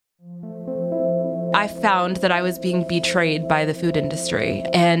I found that I was being betrayed by the food industry.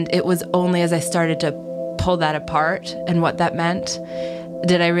 And it was only as I started to pull that apart and what that meant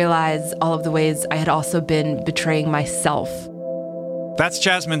did I realize all of the ways I had also been betraying myself. That's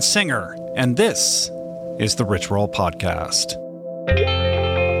Jasmin Singer, and this is the Rich Roll Podcast.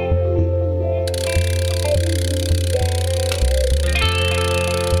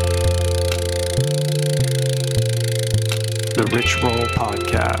 The Rich Roll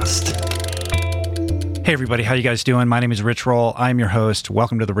Podcast. Hey everybody, how you guys doing? My name is Rich Roll. I'm your host.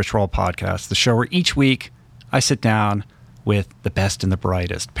 Welcome to the Rich Roll Podcast, the show where each week I sit down with the best and the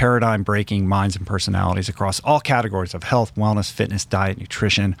brightest, paradigm-breaking minds and personalities across all categories of health, wellness, fitness, diet,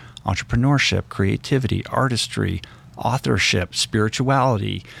 nutrition, entrepreneurship, creativity, artistry, authorship,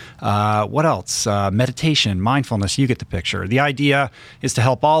 spirituality, what else? Meditation, mindfulness, you get the picture. The idea is to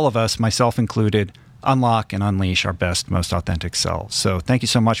help all of us, myself included, unlock and unleash our best, most authentic selves. So thank you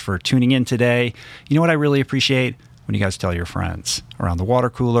so much for tuning in today. You know what I really appreciate? When you guys tell your friends around the water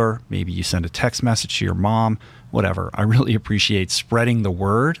cooler, maybe you send a text message to your mom, whatever. I really appreciate spreading the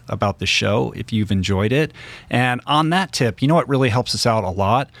word about the show if you've enjoyed it. And on that tip, you know what really helps us out a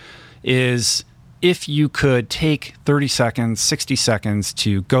lot is if you could take 30 seconds, 60 seconds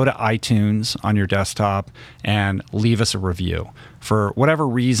to go to iTunes on your desktop and leave us a review. For whatever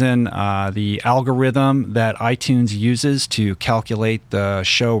reason, the algorithm that iTunes uses to calculate the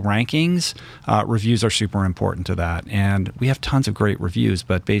show rankings, reviews are super important to that. And we have tons of great reviews,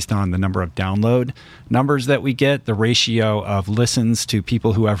 but based on the number of download numbers that we get, the ratio of listens to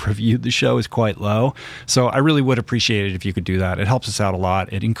people who have reviewed the show is quite low. So I really would appreciate it if you could do that. It helps us out a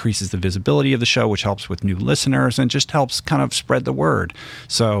lot. It increases the visibility of the show, which helps with new listeners and just helps kind of spread the word.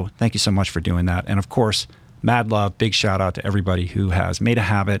 So thank you so much for doing that. And of course, mad love, big shout out to everybody who has made a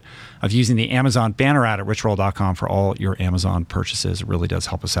habit of using the Amazon banner ad at richroll.com for all your Amazon purchases. It really does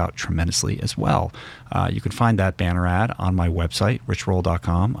help us out tremendously as well. You can find that banner ad on my website,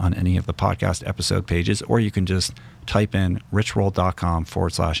 richroll.com, on any of the podcast episode pages, or you can just type in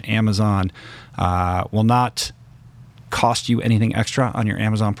richroll.com/Amazon. Will not cost you anything extra on your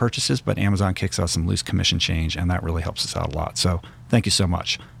Amazon purchases, but Amazon kicks us some loose commission change, and that really helps us out a lot. So thank you so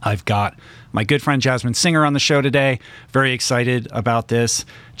much. I've got my good friend Jasmin Singer on the show today. Very excited about this.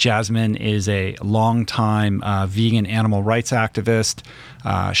 Jasmin is a longtime vegan animal rights activist.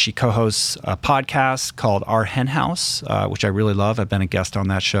 She co-hosts a podcast called Our Hen House, which I really love. I've been a guest on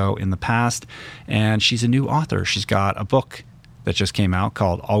that show in the past, and she's a new author. She's got a book that just came out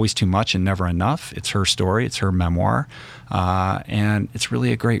called Always Too Much and Never Enough. It's her story. It's her memoir. And it's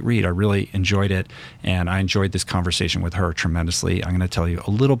really a great read. I really enjoyed it. And I enjoyed this conversation with her tremendously. I'm going to tell you a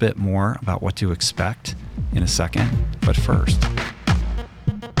little bit more about what to expect in a second. But first,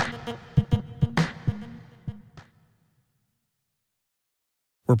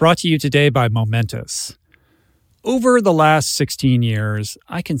 we're brought to you today by Momentous. Over the last 16 years,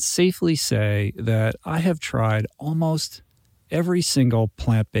 I can safely say that I have tried almost every single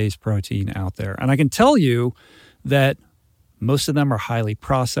plant-based protein out there. And I can tell you that most of them are highly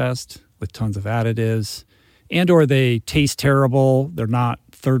processed with tons of additives, and or they taste terrible, they're not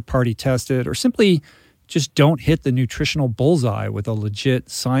third-party tested, or simply just don't hit the nutritional bullseye with a legit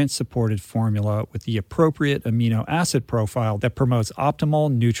science-supported formula with the appropriate amino acid profile that promotes optimal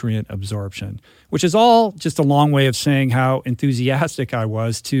nutrient absorption, which is all just a long way of saying how enthusiastic I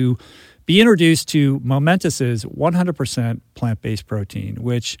was to be introduced to Momentous's 100% plant-based protein,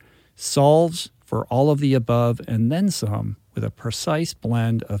 which solves for all of the above and then some with a precise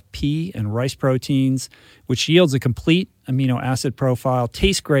blend of pea and rice proteins, which yields a complete amino acid profile,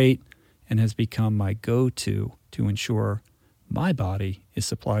 tastes great, and has become my go-to to ensure my body is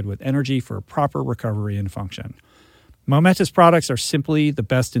supplied with energy for proper recovery and function. Momentous products are simply the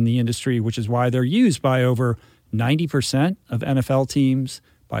best in the industry, which is why they're used by over 90% of NFL teams,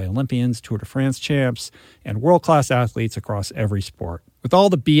 by Olympians, Tour de France champs, and world-class athletes across every sport. With all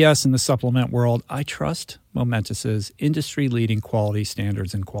the BS in the supplement world, I trust Momentous's industry-leading quality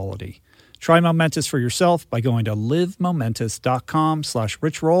standards and quality. Try Momentous for yourself by going to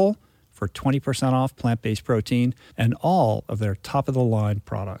livemomentous.com/richroll for 20% off plant-based protein and all of their top-of-the-line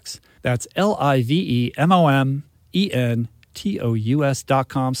products. That's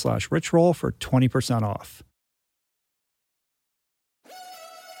livemomentous.com/richroll for 20% off.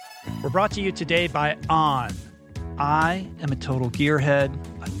 We're brought to you today by On. I am a total gearhead.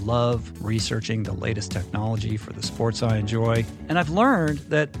 I love researching the latest technology for the sports I enjoy. And I've learned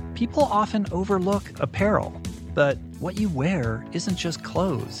that people often overlook apparel. But what you wear isn't just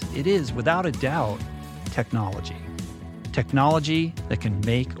clothes. It is, without a doubt, technology. Technology that can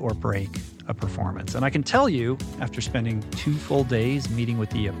make or break of performance. And I can tell you, after spending 2 full days meeting with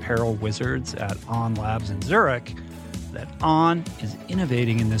the apparel wizards at On Labs in Zurich, that On is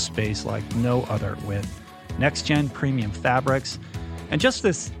innovating in this space like no other, with next-gen premium fabrics and just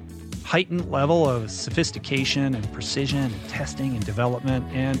this heightened level of sophistication and precision and testing and development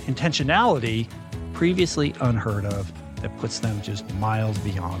and intentionality previously unheard of that puts them just miles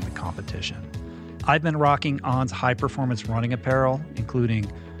beyond the competition. I've been rocking On's high-performance running apparel,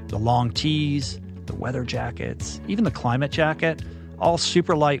 including the long tees, the weather jackets, even the climate jacket, all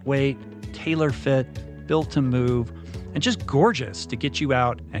super lightweight, tailor-fit, built to move, and just gorgeous to get you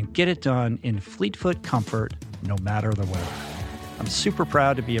out and get it done in fleet-foot comfort, no matter the weather. I'm super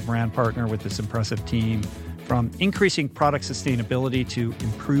proud to be a brand partner with this impressive team, from increasing product sustainability to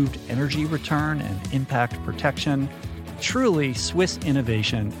improved energy return and impact protection. Truly Swiss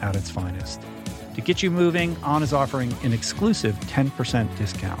innovation at its finest. To get you moving, On is offering an exclusive 10%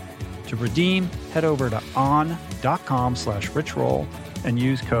 discount. To redeem, head over to on.com/richroll and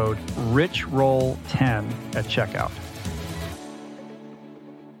use code RICHROLL10 at checkout.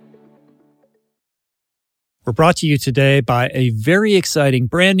 We're brought to you today by a very exciting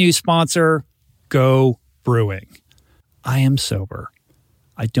brand new sponsor, Go Brewing. I am sober.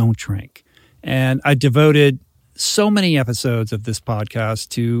 I don't drink. And I devoted so many episodes of this podcast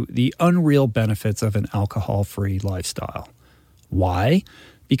to the unreal benefits of an alcohol-free lifestyle. Why?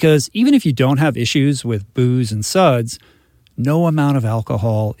 Because even if you don't have issues with booze and suds, no amount of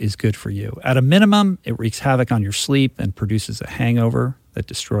alcohol is good for you. At a minimum, it wreaks havoc on your sleep and produces a hangover that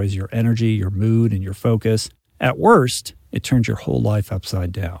destroys your energy, your mood, and your focus. At worst, it turns your whole life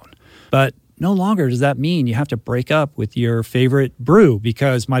upside down. But no longer does that mean you have to break up with your favorite brew,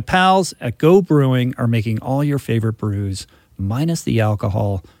 because my pals at Go Brewing are making all your favorite brews, minus the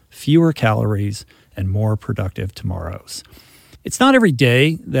alcohol, fewer calories, and more productive tomorrows. It's not every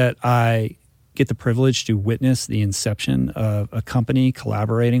day that I get the privilege to witness the inception of a company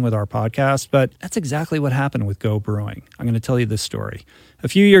collaborating with our podcast, but that's exactly what happened with Go Brewing. I'm going to tell you this story. A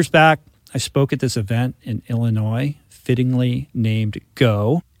few years back, I spoke at this event in Illinois, fittingly named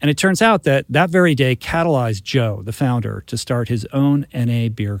Go. And it turns out that very day catalyzed Joe, the founder, to start his own NA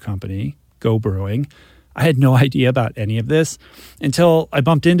beer company, Go Brewing. I had no idea about any of this until I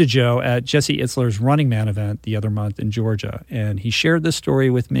bumped into Joe at Jesse Itzler's Running Man event the other month in Georgia. And he shared this story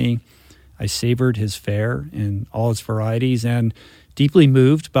with me. I savored his fare in all its varieties and deeply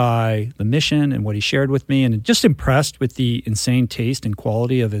moved by the mission and what he shared with me, and just impressed with the insane taste and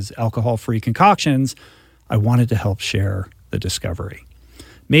quality of his alcohol-free concoctions. I wanted to help share the discovery.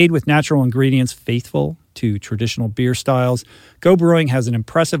 Made with natural ingredients faithful to traditional beer styles, Go Brewing has an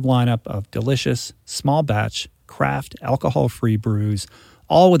impressive lineup of delicious, small batch, craft, alcohol-free brews,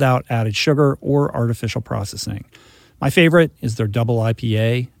 all without added sugar or artificial processing. My favorite is their double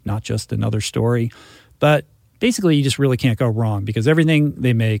IPA, Not Just Another Story. But basically, you just really can't go wrong, because everything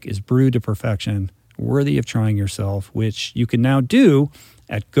they make is brewed to perfection, worthy of trying yourself, which you can now do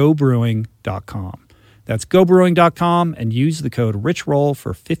at gobrewing.com. That's gobrewing.com, and use the code RICHROLL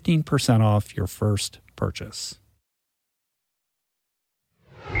for 15% off your first purchase.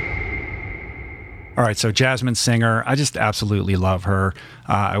 All right, so Jasmin Singer, I just absolutely love her.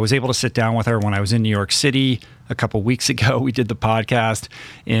 I was able to sit down with her when I was in New York City a couple weeks ago. We did the podcast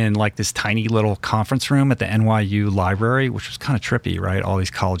in like this tiny little conference room at the NYU library, which was kind of trippy, right? All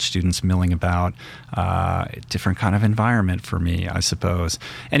these college students milling about, different kind of environment for me, I suppose.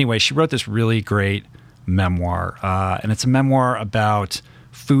 Anyway, she wrote this really great memoir, and it's a memoir about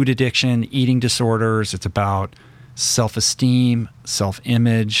food addiction, eating disorders. It's about self-esteem,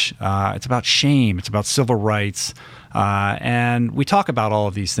 self-image. It's about shame. It's about civil rights. And we talk about all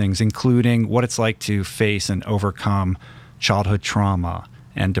of these things, including what it's like to face and overcome childhood trauma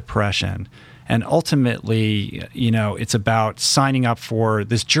and depression. And ultimately, it's about signing up for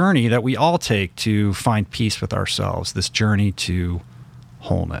this journey that we all take to find peace with ourselves, this journey to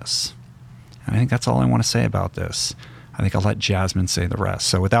wholeness. And I think that's all I want to say about this. I think I'll let Jasmin say the rest.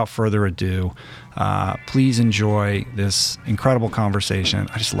 So without further ado, please enjoy this incredible conversation.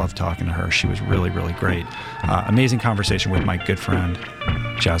 I just love talking to her. She was really, really great. Amazing conversation with my good friend,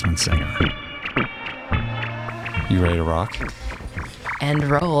 Jasmin Singer. You ready to rock? And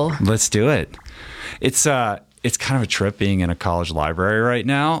roll. Let's do it. It's kind of a trip being in a college library right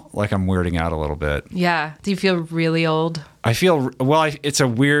now. Like, I'm weirding out a little bit. Yeah. Do you feel really old? I feel, it's a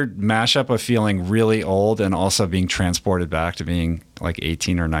weird mashup of feeling really old and also being transported back to being like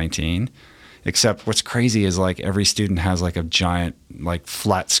 18 or 19. Except what's crazy is like every student has like a giant like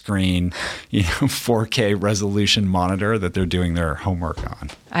flat screen, 4K resolution monitor that they're doing their homework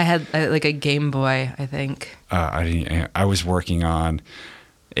on. I had like a Game Boy, I think. I was working on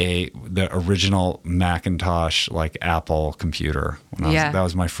the original Macintosh, like Apple computer. That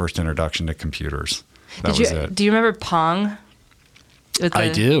was my first introduction to computers. That was it. Do you remember Pong? I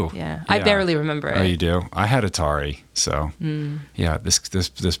do. Yeah. I barely remember it. Oh, you do? I had Atari. So, yeah, this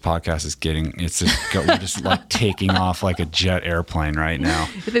podcast is we're just like taking off like a jet airplane right now. I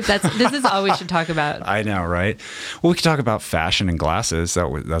think this is all we should talk about. I know, right? Well, we could talk about fashion and glasses.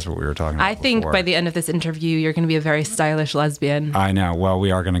 That's what we were talking about. I think by the end of this interview, you're going to be a very stylish lesbian. I know. Well,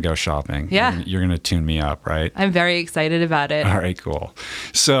 we are going to go shopping. Yeah. You're going to tune me up, right? I'm very excited about it. All right, cool.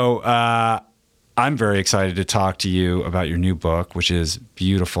 So, I'm very excited to talk to you about your new book, which is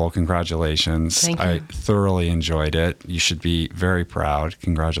beautiful. Congratulations. Thank you. I thoroughly enjoyed it. You should be very proud.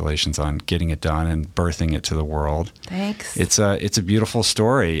 Congratulations on getting it done and birthing it to the world. Thanks. It's a beautiful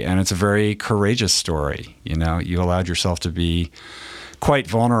story, and it's a very courageous story. You know, you allowed yourself to be quite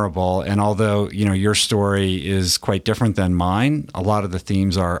vulnerable, and although, you know, your story is quite different than mine, a lot of the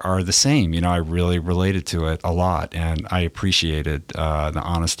themes are the same. You know, I really related to it a lot, and I appreciated the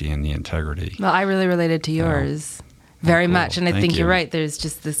honesty and the integrity. Well, I really related to yours very much, and I think you're right. There's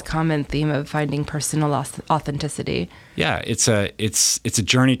just this common theme of finding personal authenticity. Yeah, it's a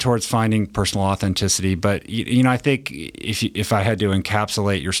journey towards finding personal authenticity, but you know, I think if I had to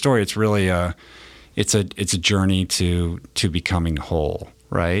encapsulate your story, it's really it's a journey to becoming whole,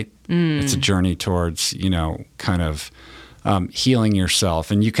 right? It's a journey towards, you know, kind of healing yourself,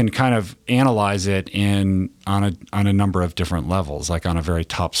 and you can kind of analyze it on a number of different levels. Like on a very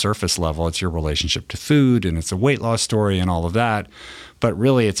top surface level, it's your relationship to food, and it's a weight loss story and all of that. But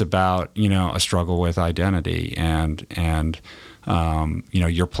really, it's about, you know, a struggle with identity and you know,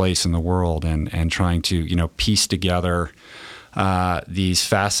 your place in the world, and trying to, you know, piece together these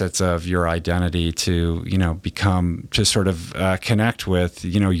facets of your identity to, you know, to sort of connect with,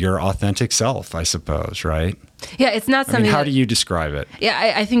 you know, your authentic self, I suppose, right? Yeah, it's not something. I mean, how do you describe it?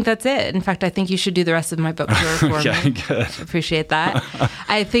 Yeah, I think that's it. In fact, I think you should do the rest of my book tour for okay, me. Good. Appreciate that.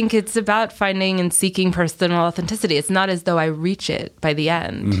 I think it's about finding and seeking personal authenticity. It's not as though I reach it by the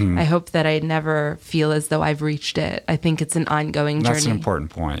end. Mm-hmm. I hope that I never feel as though I've reached it. I think it's an ongoing journey. That's an important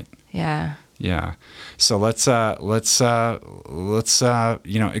point. Yeah. Yeah. So let's you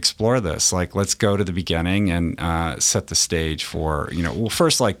know, explore this. Like, let's go to the beginning and set the stage for, you know, well,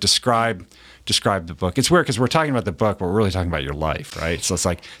 first, like, describe the book. It's weird because we're talking about the book, but we're really talking about your life, right? So it's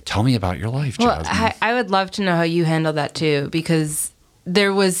like, tell me about your life, Jasmin. Well, I would love to know how you handle that too, because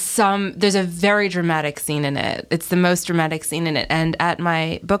there's a very dramatic scene in it. It's the most dramatic scene in it. And at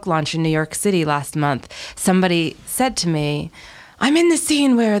my book launch in New York City last month, somebody said to me, I'm in the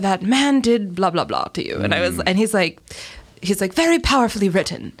scene where that man did blah, blah, blah to you. And and he's like, very powerfully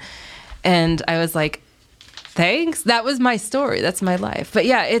written. And I was like, thanks. That was my story. That's my life. But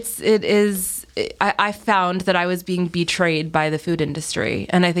yeah, I found that I was being betrayed by the food industry.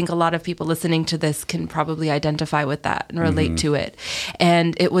 And I think a lot of people listening to this can probably identify with that and relate to it.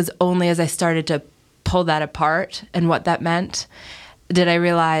 And it was only as I started to pull that apart and what that meant did I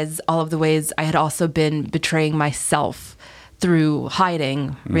realize all of the ways I had also been betraying myself through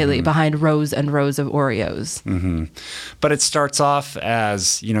hiding, really, behind rows and rows of Oreos. Mm-hmm. But it starts off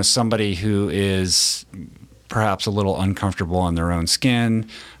as, you know, somebody who is perhaps a little uncomfortable in their own skin,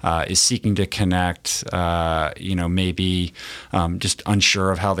 is seeking to connect, you know, maybe just unsure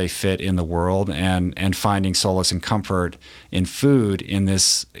of how they fit in the world, and finding solace and comfort in food in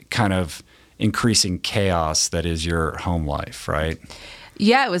this kind of increasing chaos that is your home life, right?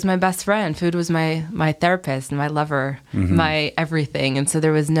 Yeah, it was my best friend. Food was my therapist and my lover, my everything. And so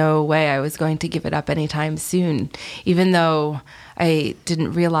there was no way I was going to give it up anytime soon, even though I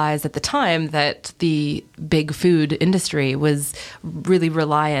didn't realize at the time that the big food industry was really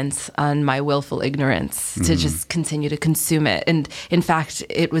reliant on my willful ignorance to just continue to consume it. And in fact,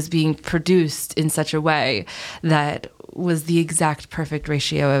 it was being produced in such a way that was the exact perfect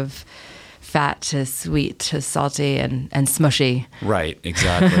ratio of fat to sweet to salty and smushy. Right,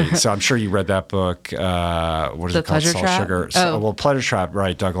 exactly. So I'm sure you read that book. What is it called? Pleasure Salt, Trap? Sugar. Well, Pleasure Trap,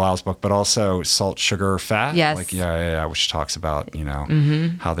 right? Doug Lyle's book, but also Salt, Sugar, Fat. Yes. Like, yeah, which talks about, you know,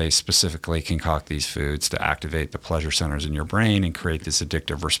 how they specifically concoct these foods to activate the pleasure centers in your brain and create this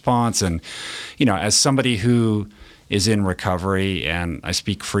addictive response. And, you know, as somebody who is in recovery, and I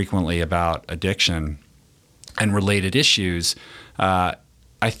speak frequently about addiction and related issues,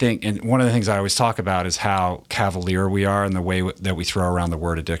 I think, and one of the things I always talk about is how cavalier we are in the way that we throw around the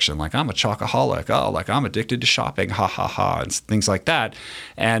word addiction. Like, I'm a chocoholic. Oh, like, I'm addicted to shopping. Ha, ha, ha, and things like that.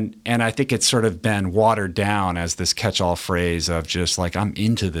 And I think it's sort of been watered down as this catch-all phrase of just like, I'm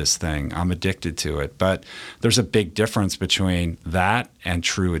into this thing. I'm addicted to it. But there's a big difference between that and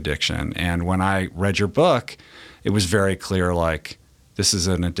true addiction. And when I read your book, it was very clear, like, this is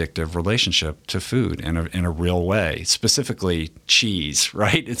an addictive relationship to food in a real way, specifically cheese,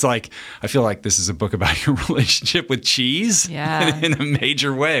 right? It's like, I feel like this is a book about your relationship with cheese in a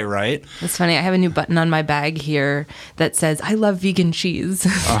major way, right? It's funny. I have a new button on my bag here that says, I love vegan cheese.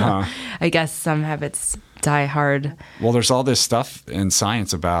 Uh-huh. I guess some habits die hard. Well, there's all this stuff in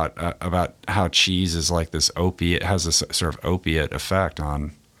science about how cheese is like this opiate, has this sort of opiate effect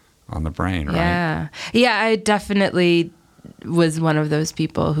on the brain, right? Yeah, I definitely was one of those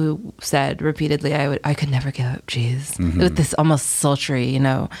people who said repeatedly I could never give up cheese with this almost sultry,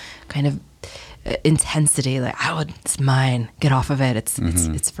 kind of intensity. Like, it's mine. Get off of it.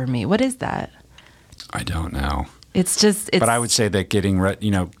 It's for me. What is that? I don't know. But I would say that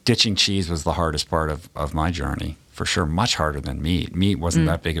ditching cheese was the hardest part of my journey, for sure. Much harder than meat. Meat wasn't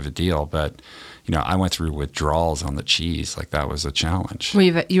that big of a deal, but I went through withdrawals on the cheese. Like, that was a challenge.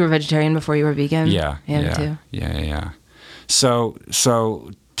 You were vegetarian before you were vegan? Yeah. Me too. Yeah.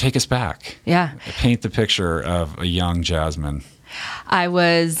 So take us back. Yeah. Paint the picture of a young Jasmin. I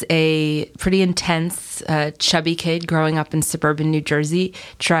was a pretty intense, chubby kid growing up in suburban New Jersey,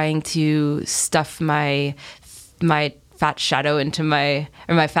 trying to stuff my fat shadow my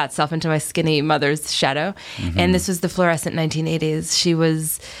fat self into my skinny mother's shadow. And this was the fluorescent 1980s. She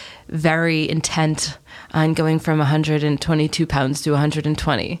was very intent on going from 122 pounds to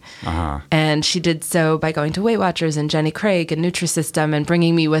 120. And she did so by going to Weight Watchers and Jenny Craig and Nutrisystem and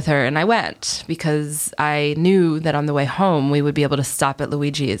bringing me with her. And I went because I knew that on the way home, we would be able to stop at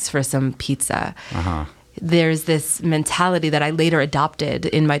Luigi's for some pizza. There's this mentality that I later adopted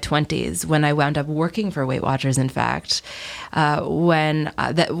in my 20s when I wound up working for Weight Watchers, in fact,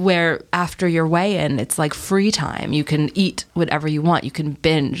 where after your weigh-in, it's like free time. You can eat whatever you want. You can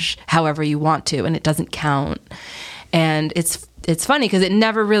binge however you want to, and it doesn't count. And it's funny because it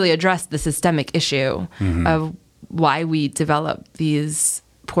never really addressed the systemic issue of why we develop these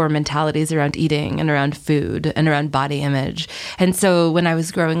poor mentalities around eating and around food and around body image. And so when I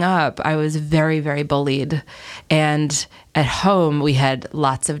was growing up, I was very, very bullied. And at home, we had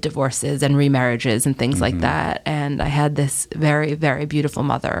lots of divorces and remarriages and things like that. And I had this very, very beautiful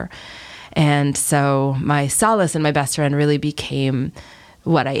mother. And so my solace and my best friend really became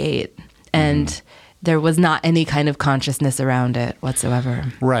what I ate. And there was not any kind of consciousness around it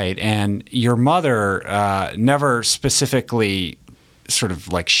whatsoever. Right. And your mother never specifically sort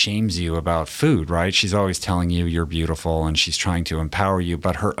of like shames you about food, right? She's always telling you you're beautiful and she's trying to empower you,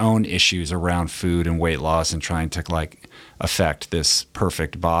 but her own issues around food and weight loss and trying to like affect this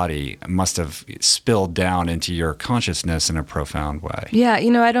perfect body must have spilled down into your consciousness in a profound way. Yeah,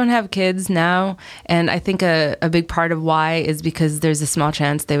 I don't have kids now, and I think a big part of why is because there's a small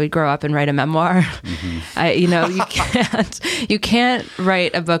chance they would grow up and write a memoir. You can't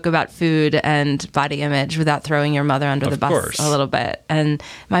write a book about food and body image without throwing your mother under the bus a little bit. And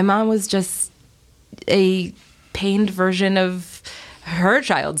my mom was just a pained version of her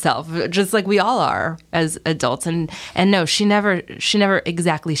child self, just like we all are as adults. And no, she never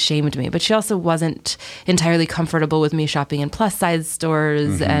exactly shamed me, but she also wasn't entirely comfortable with me shopping in plus size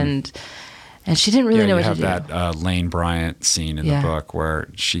stores, and she didn't really know what to do. You have that Lane Bryant scene in the book where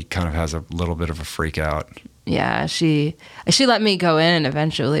she kind of has a little bit of a freak out. Yeah, she let me go in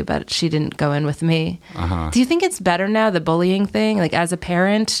eventually, but she didn't go in with me. Do you think it's better now, the bullying thing, like as a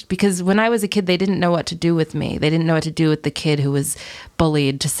parent? Because when I was a kid, they didn't know what to do with me. They didn't know what to do with the kid who was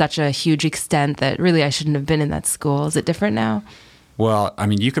bullied to such a huge extent that really I shouldn't have been in that school. Is it different now? Well, I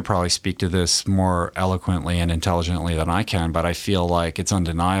mean, you could probably speak to this more eloquently and intelligently than I can, but I feel like it's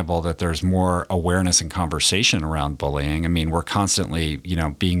undeniable that there's more awareness and conversation around bullying. I mean, we're constantly,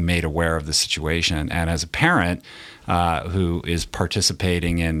 being made aware of the situation. And as a parent who is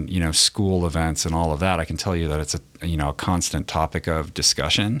participating in, school events and all of that, I can tell you that it's a constant topic of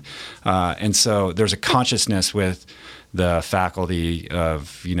discussion. And so there's a consciousness with the faculty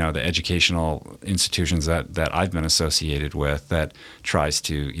of, the educational institutions that I've been associated with that tries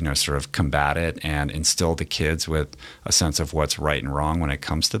to, sort of combat it and instill the kids with a sense of what's right and wrong when it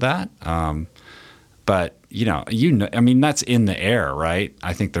comes to that. But, I mean, that's in the air, right?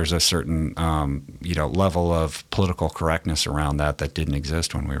 I think there's a certain, level of political correctness around that didn't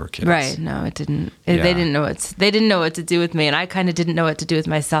exist when we were kids. Right. No, it didn't. They didn't know what to do with me, and I kind of didn't know what to do with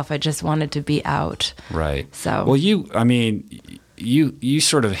myself. I just wanted to be out. Right. So. Well, you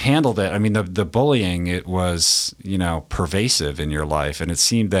sort of handled it. I mean, the bullying, it was, pervasive in your life. And it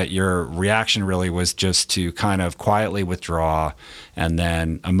seemed that your reaction really was just to kind of quietly withdraw and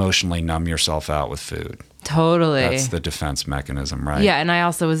then emotionally numb yourself out with food. Totally. That's the defense mechanism, right? Yeah, and I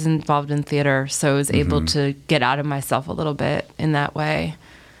also was involved in theater, so I was able to get out of myself a little bit in that way.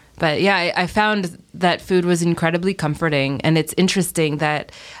 But yeah, I found that food was incredibly comforting. And it's interesting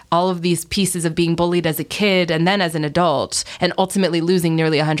that all of these pieces of being bullied as a kid and then as an adult, and ultimately losing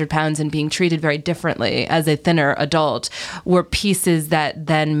nearly 100 pounds and being treated very differently as a thinner adult, were pieces that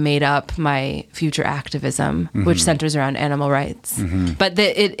then made up my future activism, which centers around animal rights. But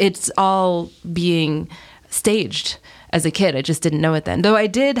it's all being staged as a kid. I just didn't know it then. Though I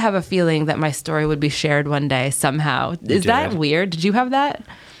did have a feeling that my story would be shared one day somehow. Is that weird? Did you have that?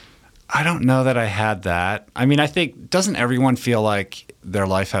 I don't know that I had that. I mean, I think, doesn't everyone feel like their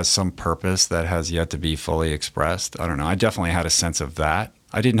life has some purpose that has yet to be fully expressed? I don't know. I definitely had a sense of that.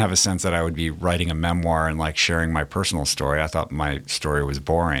 I didn't have a sense that I would be writing a memoir and like sharing my personal story. I thought my story was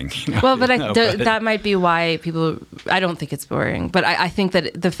boring. Well, but that might be why people, I don't think it's boring, but I think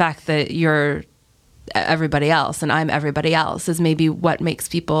that the fact that you're everybody else and I'm everybody else is maybe what makes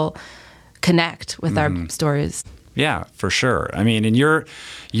people connect with our stories. Yeah, for sure. I mean, and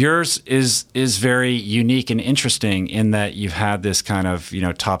yours is very unique and interesting in that you've had this kind of,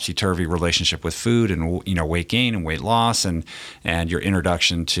 topsy-turvy relationship with food and, weight gain and weight loss and your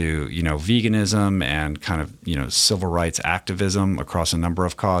introduction to, veganism and kind of, civil rights activism across a number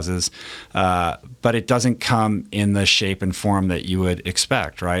of causes. But it doesn't come in the shape and form that you would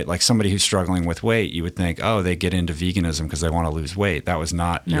expect, right? Like somebody who's struggling with weight, you would think, oh, they get into veganism because they want to lose weight. That was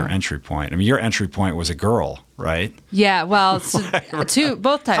not your entry point. I mean, your entry point was a girl, right? Yeah, well,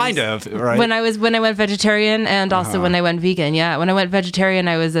 both times. Kind of, right? When I went vegetarian and also when I went vegan. Yeah, when I went vegetarian,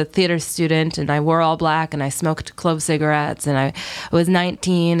 I was a theater student and I wore all black and I smoked clove cigarettes and I was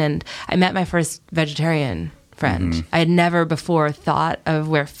 19 and I met my first vegetarian friend. I had never before thought of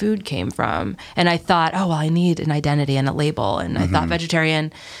where food came from. And I thought, oh, well, I need an identity and a label. And I thought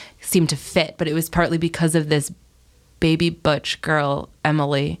vegetarian seemed to fit, but it was partly because of this baby butch girl,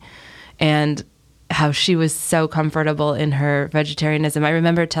 Emily, and how she was so comfortable in her vegetarianism. I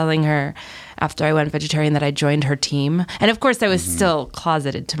remember telling her after I went vegetarian that I joined her team. And of course I was still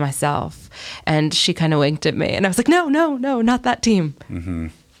closeted to myself. And she kind of winked at me. And I was like, no, not that team.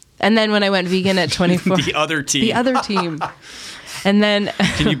 And then when I went vegan at 24... The other team. The other team. And then...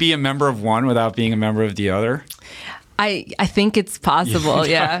 Can you be a member of one without being a member of the other? I think it's possible,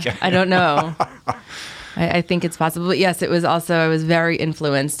 yeah. Okay. I don't know. I think it's possible. But yes, it was also, I was very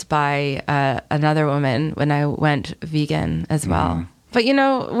influenced by another woman when I went vegan as well. But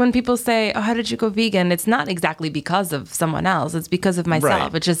when people say, oh, how did you go vegan? It's not exactly because of someone else. It's because of myself.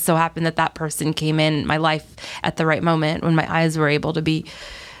 Right. It just so happened that person came in my life at the right moment when my eyes were able to be,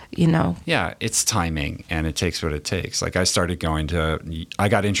 Yeah, it's timing and it takes what it takes. Like I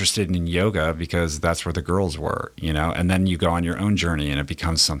got interested in yoga because that's where the girls were, and then you go on your own journey and it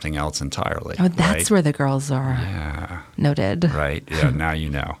becomes something else entirely. Oh, that's where the girls are. Yeah. Noted. Right. Yeah, now you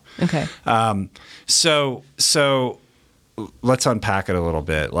know. Okay. So let's unpack it a little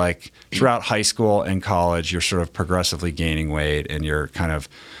bit. Like throughout high school and college, you're sort of progressively gaining weight and you're kind of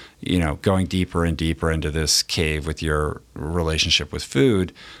going deeper and deeper into this cave with your relationship with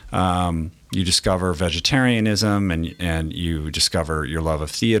food. You discover vegetarianism and you discover your love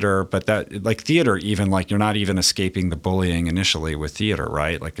of theater, but that like theater, even like you're not even escaping the bullying initially with theater,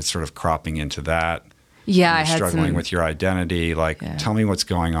 right? Like it's sort of cropping into that. Yeah, I had struggling with your identity. Like, tell me what's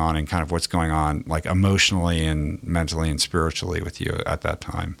going on and kind of what's going on, like emotionally and mentally and spiritually with you at that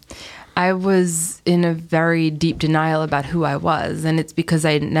time. I was in a very deep denial about who I was, and it's because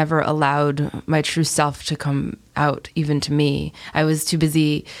I never allowed my true self to come out even to me. I was too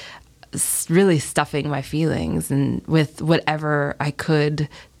busy really stuffing my feelings and with whatever I could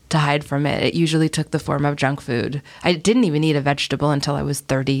to hide from it. It usually took the form of junk food. I didn't even eat a vegetable until I was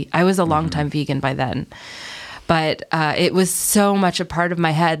 30. I was a long-time vegan by then. But it was so much a part of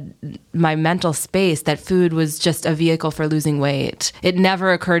my head, my mental space, that food was just a vehicle for losing weight. It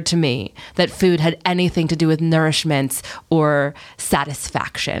never occurred to me that food had anything to do with nourishment or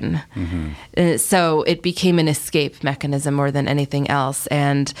satisfaction. So it became an escape mechanism more than anything else.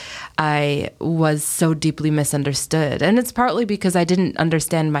 And I was so deeply misunderstood. And it's partly because I didn't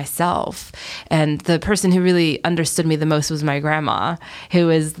understand myself. And the person who really understood me the most was my grandma, who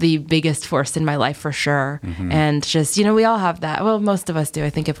is the biggest force in my life for sure. And just, we all have that. Well, most of us do,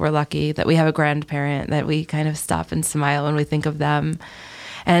 I think, if we're lucky, that we have a grandparent that we kind of stop and smile when we think of them.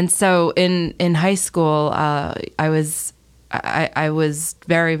 And so in high school, I was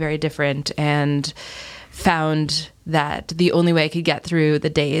very, very different and found that the only way I could get through the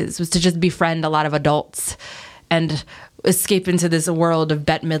days was to just befriend a lot of adults and escape into this world of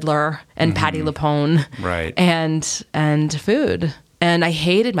Bette Midler and Patti LuPone, right, and food. And I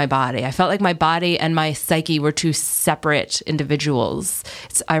hated my body. I felt like my body and my psyche were two separate individuals.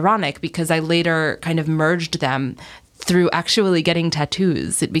 It's ironic because I later kind of merged them through actually getting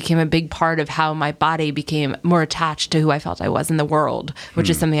tattoos. It became a big part of how my body became more attached to who I felt I was in the world, which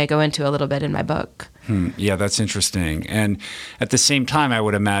is something I go into a little bit in my book. Yeah, that's interesting. And at the same time, I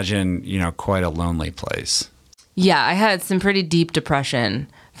would imagine, quite a lonely place. Yeah, I had some pretty deep depression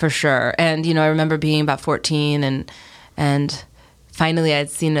for sure. And, I remember being about 14 and finally I'd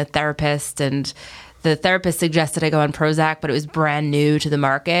seen a therapist, and the therapist suggested I go on Prozac, but it was brand new to the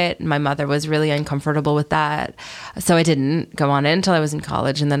market. My mother was really uncomfortable with that. So I didn't go on it until I was in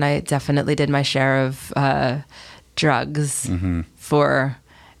college. And then I definitely did my share of drugs for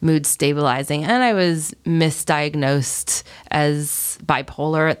mood stabilizing. And I was misdiagnosed as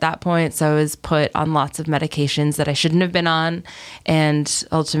bipolar at that point. So I was put on lots of medications that I shouldn't have been on, and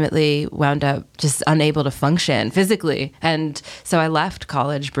ultimately wound up just unable to function physically. And so I left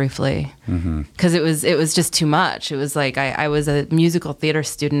college briefly because it was just too much. It was like I was a musical theater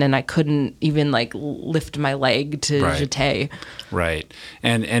student and I couldn't even lift my leg to jeté. Right.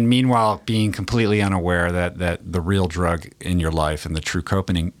 And meanwhile, being completely unaware that the real drug in your life and the true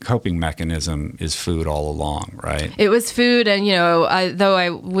coping mechanism is food all along, right? It was food, and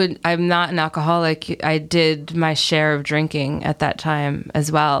I'm not an alcoholic, I did my share of drinking at that time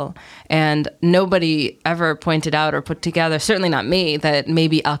as well. And nobody ever pointed out or put together, certainly not me, that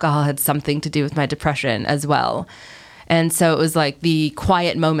maybe alcohol had something to do with my depression as well. And so it was like the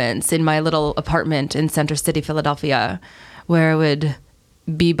quiet moments in my little apartment in Center City, Philadelphia, where I would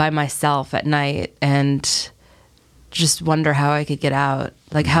be by myself at night and just wonder how I could get out,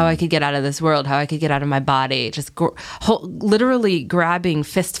 how I could get out of this world, how I could get out of my body, just literally grabbing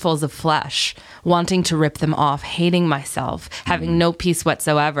fistfuls of flesh, wanting to rip them off, hating myself, having no peace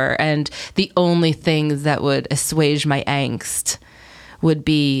whatsoever. And the only things that would assuage my angst would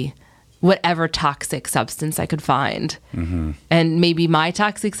be whatever toxic substance I could find. And maybe my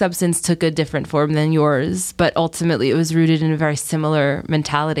toxic substance took a different form than yours, but ultimately it was rooted in a very similar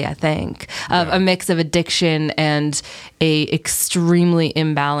mentality, I think, of a mix of addiction and a extremely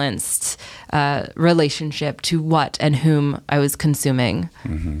imbalanced relationship to what and whom I was consuming.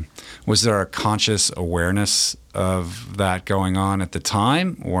 Was there a conscious awareness of that going on at the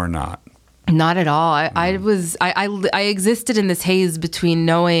time or not? Not at all. I existed in this haze between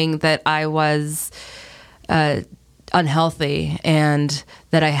knowing that I was unhealthy and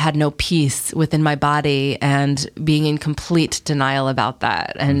that I had no peace within my body, and being in complete denial about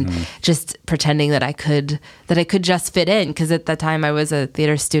that, and just pretending that I could just fit in, because at that time I was a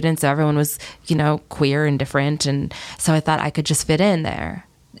theater student, so everyone was queer and different, and so I thought I could just fit in there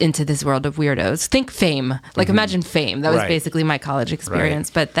into this world of weirdos. Think Fame. Imagine Fame. That was basically my college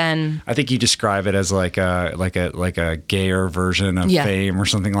experience. But then I think you describe it as like a gayer version of Fame or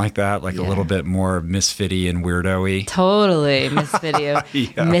something like that, a little bit more misfitty and weirdo-y. Totally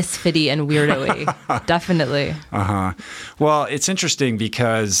misfitty, misfitty and weirdo-y. Definitely. Well, it's interesting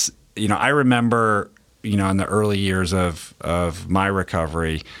because I remember in the early years of my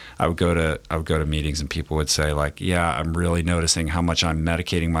recovery, I would go to meetings and people would say I'm really noticing how much I'm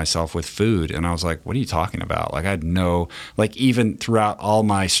medicating myself with food. And I was like, what are you talking about? I had no, even throughout all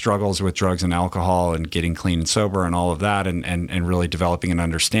my struggles with drugs and alcohol and getting clean and sober and all of that, and really developing an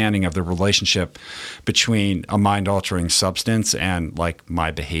understanding of the relationship between a mind-altering substance and my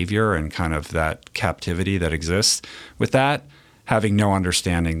behavior and kind of that captivity that exists with that, having no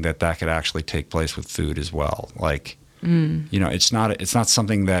understanding that could actually take place with food as well. It's not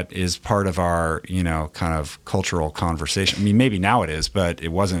something that is part of our, kind of cultural conversation. I mean, maybe now it is, but it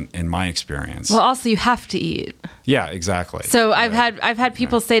wasn't in my experience. Well, also you have to eat. Yeah, exactly. So I've had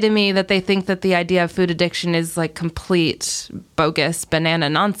people say to me that they think that the idea of food addiction is complete bogus banana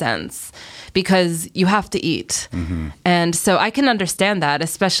nonsense, because you have to eat. And so I can understand that,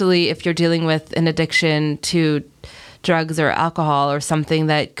 especially if you're dealing with an addiction to drugs or alcohol or something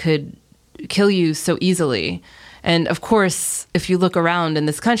that could kill you so easily. And of course, if you look around in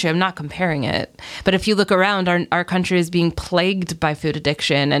this country, I'm not comparing it, but if you look around, our country is being plagued by food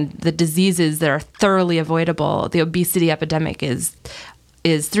addiction and the diseases that are thoroughly avoidable. The obesity epidemic is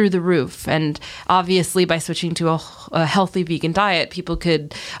through the roof. And obviously by switching to a healthy vegan diet, people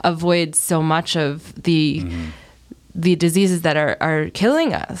could avoid so much of the diseases that are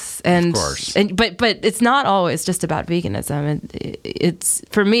killing us. And, of course. But it's not always just about veganism. It's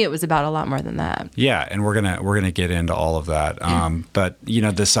for me, it was about a lot more than that. Yeah, and we're gonna get into all of that. But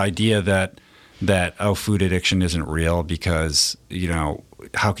this idea that food addiction isn't real because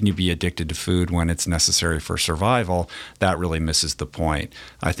how can you be addicted to food when it's necessary for survival? That really misses the point.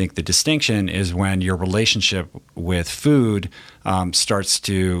 I think the distinction is when your relationship with food starts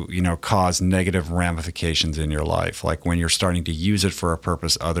to, cause negative ramifications in your life, like when you're starting to use it for a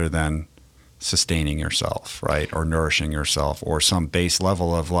purpose other than sustaining yourself, right? Or nourishing yourself, or some base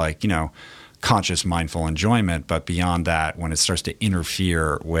level of like, conscious, mindful enjoyment. But beyond that, when it starts to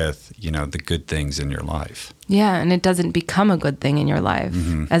interfere with, the good things in your life. Yeah, and it doesn't become a good thing in your life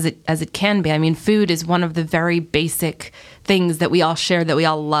as it can be. I mean, food is one of the very basic things that we all share, that we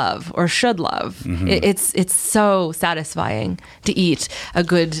all love or should love. It's so satisfying to eat a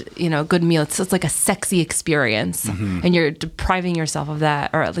good meal. It's like a sexy experience, and you're depriving yourself of that,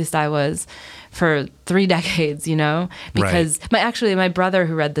 or at least I was for 3 decades, because my brother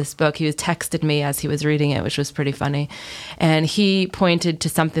who read this book, he was texted me as he was reading it, which was pretty funny. And he pointed to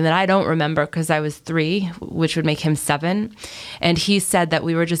something that I don't remember because I was 3, which would make him 7. And he said that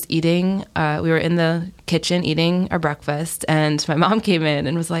we were just eating, we were in the kitchen eating our breakfast, and my mom came in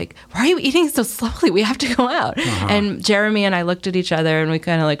and was like, "Why are you eating so slowly? We have to go out." And Jeremy and I looked at each other and we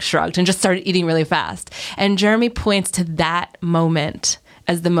kind of like shrugged and just started eating really fast. And Jeremy points to that moment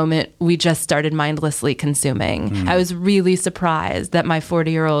as the moment we just started mindlessly consuming. I was really surprised that my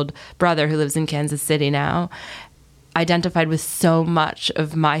 40-year-old brother, who lives in Kansas City now, identified with so much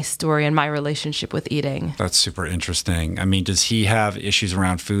of my story and my relationship with eating. That's super interesting. I mean, does he have issues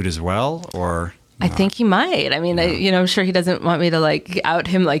around food as well, or? I think he might. I mean, I'm sure he doesn't want me to like out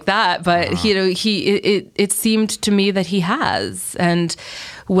him like that, but it seemed to me that he has. And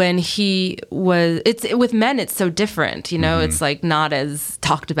when with men, it's so different, it's like not as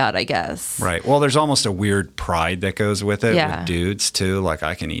talked about, I guess. Right. Well, there's almost a weird pride that goes with it with dudes too. Like,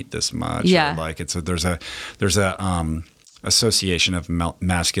 I can eat this much. Yeah. Or like there's a association of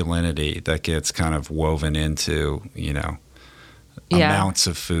masculinity that gets kind of woven into, amounts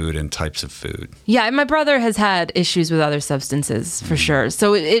of food and types of food. Yeah, and my brother has had issues with other substances for sure.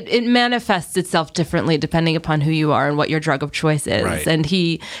 So it manifests itself differently depending upon who you are and what your drug of choice is. Right. And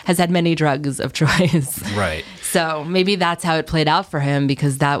he has had many drugs of choice. Right. So maybe that's how it played out for him,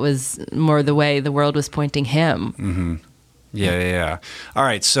 because that was more the way the world was pointing him. Yeah. All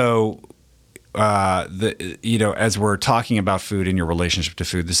right. So as we're talking about food and your relationship to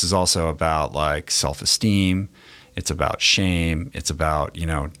food, this is also about like self-esteem. It's about shame. It's about,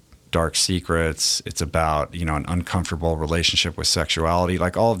 dark secrets. It's about, an uncomfortable relationship with sexuality,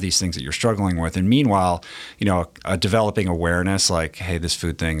 like all of these things that you're struggling with. And meanwhile, developing awareness like, hey, this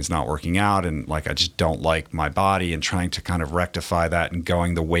food thing is not working out. And like, I just don't like my body, and trying to kind of rectify that and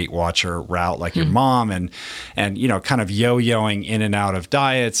going the Weight Watcher route like your mom, and kind of yo-yoing in and out of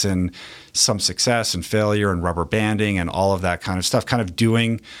diets, and some success and failure and rubber banding and all of that kind of stuff, kind of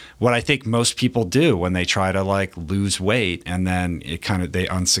doing what I think most people do when they try to like lose weight, and then they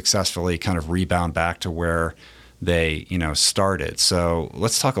unsuccessfully kind of rebound back to where they, started. So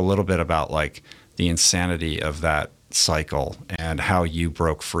let's talk a little bit about like the insanity of that cycle and how you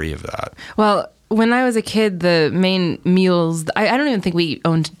broke free of that. Well, when I was a kid, the main meals, I don't even think we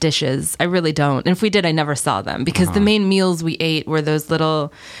owned dishes. I really don't. And if we did, I never saw them, because the main meals we ate were those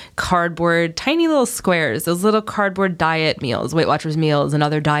little cardboard, tiny little squares, those little cardboard diet meals, Weight Watchers meals and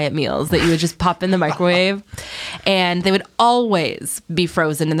other diet meals that you would just pop in the microwave. And they would always be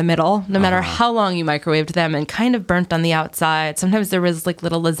frozen in the middle, no matter how long you microwaved them, and kind of burnt on the outside. Sometimes there was like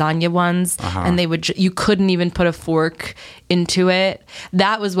little lasagna ones, and you couldn't even put a fork into it.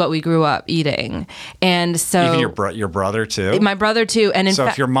 That was what we grew up eating. And so even your brother too? My brother too. And in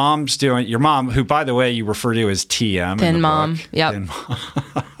fact, if your mom's doing, your mom, who by the way you refer to as TM, Thin Mom. Book, yep. Thin Mom.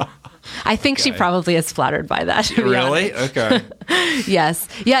 I think she probably is flattered by that. Really? Okay. Yes.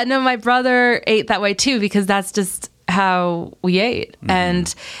 Yeah. No, my brother ate that way too, because that's just how we ate.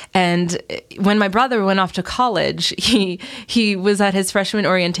 And when my brother went off to college, he was at his freshman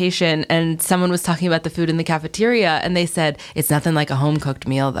orientation, and someone was talking about the food in the cafeteria, and they said, "It's nothing like a home cooked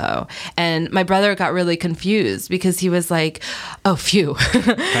meal though." And my brother got really confused, because he was like, "Oh, phew."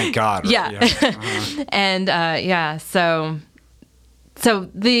 Thank God. Yeah. And so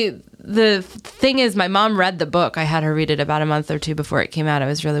the thing is, my mom read the book. I had her read it about a month or 2 before it came out. I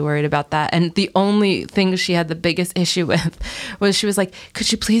was really worried about that. And the only thing she had the biggest issue with was she was like,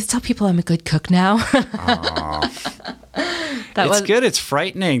 "Could you please tell people I'm a good cook now?" It's good. It's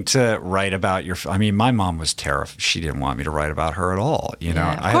frightening to write about my mom was terrified. She didn't want me to write about her at all.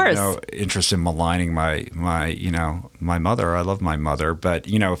 I had no interest in maligning my mother. I love my mother. But,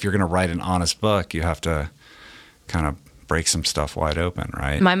 if you're going to write an honest book, you have to kind of break some stuff wide open,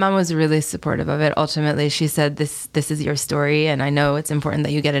 right? My mom was really supportive of it. Ultimately, she said, this is your story, and I know it's important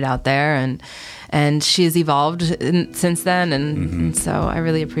that you get it out there. And she has evolved since then, and so I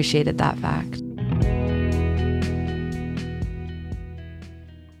really appreciated that fact.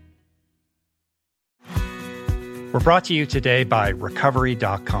 We're brought to you today by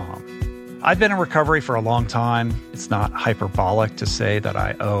Recovery.com. I've been in recovery for a long time. It's not hyperbolic to say that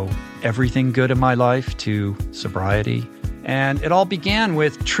I owe everything good in my life to sobriety. And it all began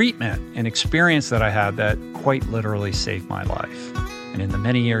with treatment, an experience that I had that quite literally saved my life. And in the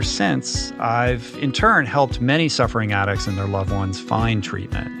many years since, I've in turn helped many suffering addicts and their loved ones find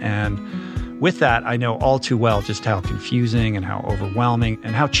treatment. And with that, I know all too well just how confusing and how overwhelming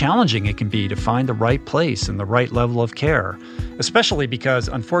and how challenging it can be to find the right place and the right level of care, especially because,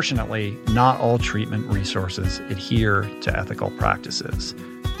 unfortunately, not all treatment resources adhere to ethical practices.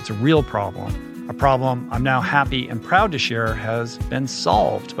 It's a real problem. A problem I'm now happy and proud to share has been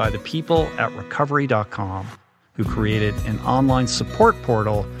solved by the people at Recovery.com, who created an online support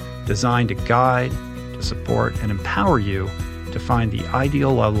portal designed to guide, to support, and empower you to find the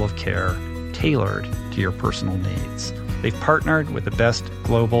ideal level of care tailored to your personal needs. They've partnered with the best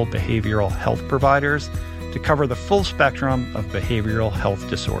global behavioral health providers to cover the full spectrum of behavioral health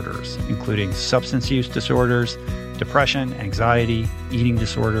disorders, including substance use disorders, depression, anxiety, eating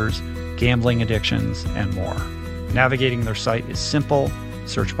disorders, gambling addictions, and more. Navigating their site is simple.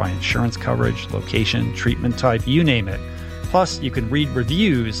 Search by insurance coverage, location, treatment type, you name it. Plus, you can read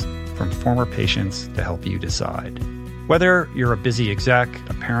reviews from former patients to help you decide. Whether you're a busy exec,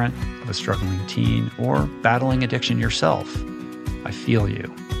 a parent of a struggling teen, or battling addiction yourself, I feel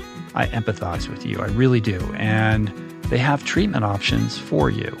you. I empathize with you. I really do. And they have treatment options for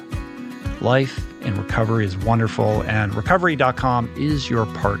you. Life in recovery is wonderful, and Recovery.com is your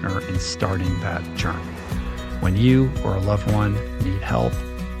partner in starting that journey. When you or a loved one need help,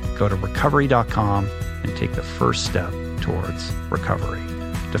 go to Recovery.com and take the first step towards recovery.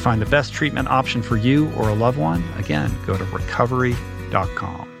 To find the best treatment option for you or a loved one, again, go to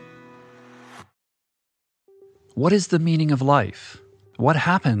Recovery.com. What is the meaning of life? What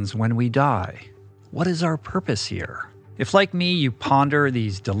happens when we die? What is our purpose here? If, like me, you ponder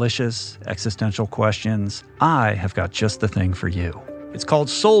these delicious existential questions, I have got just the thing for you. It's called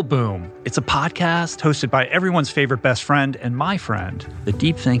Soul Boom. It's a podcast hosted by everyone's favorite best friend and my friend, the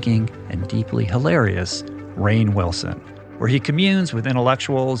deep thinking and deeply hilarious Rainn Wilson, where he communes with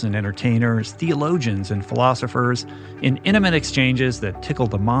intellectuals and entertainers, theologians and philosophers in intimate exchanges that tickle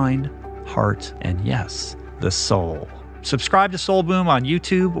the mind, heart, and yes, the soul. Subscribe to Soul Boom on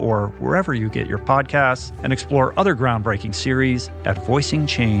YouTube or wherever you get your podcasts, and explore other groundbreaking series at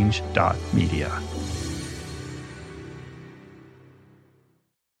voicingchange.media.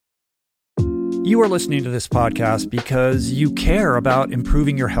 You are listening to this podcast because you care about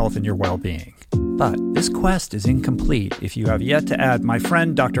improving your health and your well-being. But this quest is incomplete if you have yet to add my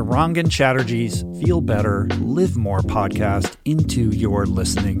friend Dr. Rangan Chatterjee's Feel Better, Live More podcast into your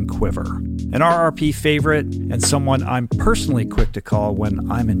listening quiver. An RRP favorite and someone I'm personally quick to call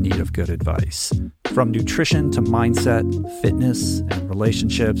when I'm in need of good advice. From nutrition to mindset, fitness, and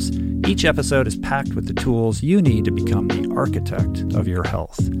relationships, each episode is packed with the tools you need to become the architect of your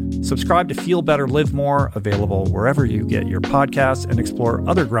health. Subscribe to Feel Better, Live More, available wherever you get your podcasts, and explore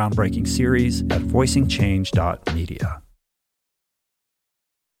other groundbreaking series at voicingchange.media.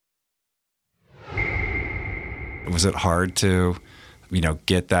 Was it hard to,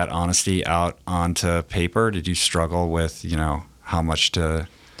 get that honesty out onto paper? Did you struggle with, how much to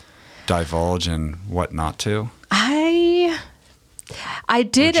divulge and what not to? I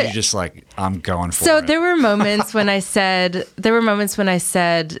did. Or did you just I'm going for it? So there were moments when I said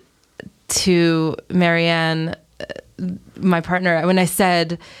to Marianne, my partner, when I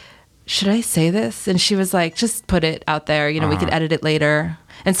said, should I say this? And she was like, just put it out there. We could edit it later.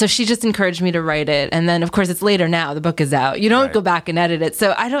 And so she just encouraged me to write it. And then, of course, it's later now. The book is out. You don't go back and edit it.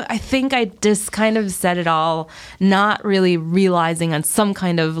 So I think I just kind of said it all, not really realizing on some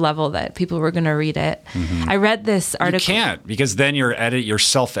kind of level that people were going to read it. Mm-hmm. I read this article. You can't, because then you're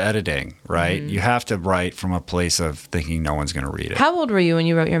self-editing, right? Mm-hmm. You have to write from a place of thinking no one's going to read it. How old were you when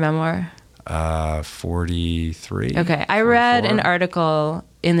you wrote your memoir? 43. Okay. I read an article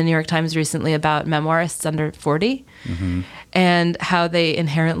in the New York Times recently about memoirists under 40 and how they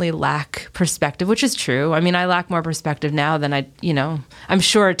inherently lack perspective, which is true. I mean, I lack more perspective now than I'm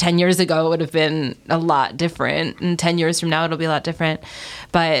sure 10 years ago it would have been a lot different, and 10 years from now it'll be a lot different.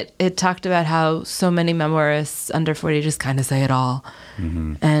 But it talked about how so many memoirists under 40 just kind of say it all.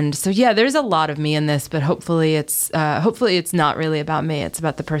 Mm-hmm. And so, there's a lot of me in this, but hopefully it's not really about me. It's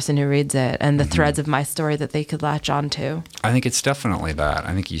about the person who reads it and the threads of my story that they could latch on to. I think it's definitely that.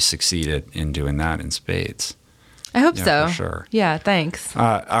 I think you succeeded in doing that in spades. I hope so. For sure. Yeah, thanks.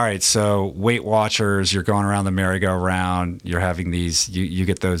 All right, so Weight Watchers, you're going around the merry-go-round. You're having these, you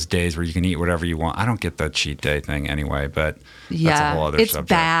get those days where you can eat whatever you want. I don't get the cheat day thing anyway, but that's a whole other subject. It's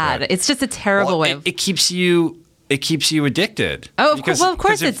bad. It's just a terrible way. It keeps you it keeps you addicted. Oh, of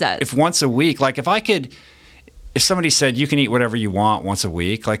course it does. If once a week, like if somebody said you can eat whatever you want once a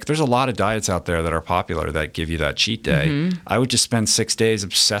week, like there's a lot of diets out there that are popular that give you that cheat day. I would just spend 6 days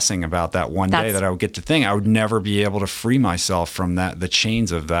obsessing about that one day that I would get to think. I would never be able to free myself from the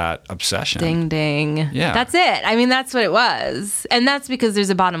chains of that obsession. Ding, ding. Yeah. That's it. I mean, that's what it was. And that's because there's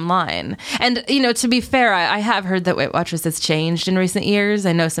a bottom line. And, to be fair, I have heard that Weight Watchers has changed in recent years.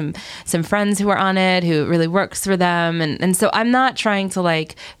 I know some friends who are on it who it really works for them. And so I'm not trying to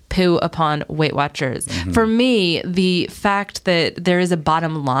poo upon Weight Watchers. For me, the fact that there is a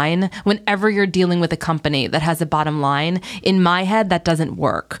bottom line, whenever you're dealing with a company that has a bottom line, in my head, that doesn't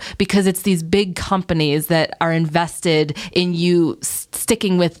work because it's these big companies that are invested in you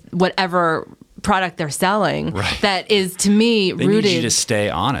sticking with whatever product they're selling. Right. That is, to me, they rooted. Need you to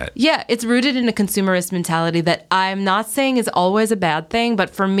stay on it. Yeah, it's rooted in a consumerist mentality that I'm not saying is always a bad thing, but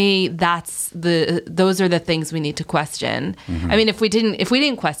for me, those are the things we need to question. I mean, if we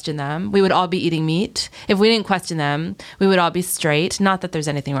didn't question them, we would all be eating meat. If we didn't question them, we would all be straight. Not that there's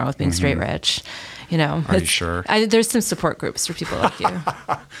anything wrong with being straight rich. Are you sure? There's some support groups for people like you.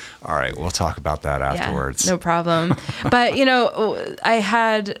 All right, we'll talk about that afterwards. Yeah, no problem. But, I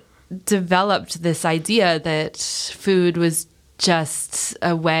had developed this idea that food was just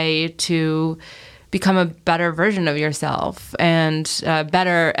a way to become a better version of yourself and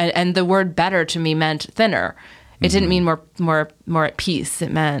better. And the word better to me meant thinner. It didn't mean more at peace.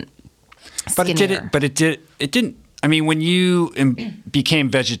 It meant skinnier. But it didn't. I mean, when you became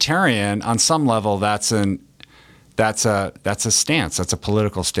vegetarian, on some level, that's a stance. That's a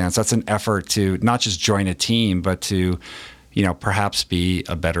political stance. That's an effort to not just join a team, but to perhaps be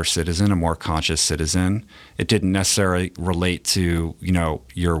a better citizen, a more conscious citizen. It didn't necessarily relate to,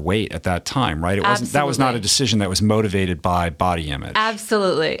 your weight at that time, right? That was not a decision that was motivated by body image.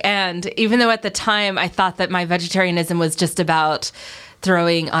 Absolutely. And even though at the time I thought that my vegetarianism was just about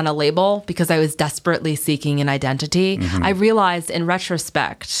throwing on a label because I was desperately seeking an identity, I realized in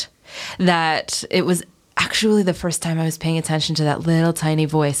retrospect that it was actually the first time I was paying attention to that little tiny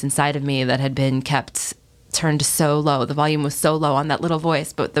voice inside of me that had been kept turned so low. The volume was so low on that little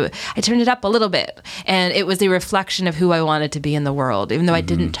voice, but I turned it up a little bit. And it was a reflection of who I wanted to be in the world, even though I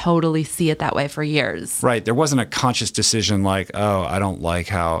didn't totally see it that way for years. Right. There wasn't a conscious decision like, oh, I don't like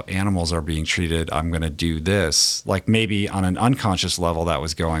how animals are being treated. I'm going to do this. Like maybe on an unconscious level that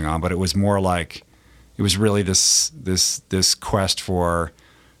was going on, but it was more like it was really this quest for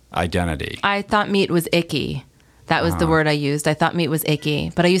identity. I thought meat was icky. That was the word I used. I thought meat was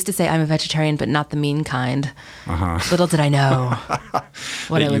icky. But I used to say I'm a vegetarian, but not the mean kind. Little did I know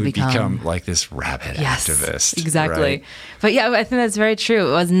what I would become like this rabid activist. Exactly. Right? But yeah, I think that's very true.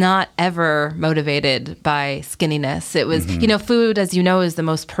 It was not ever motivated by skinniness. It was, food, as you know, is the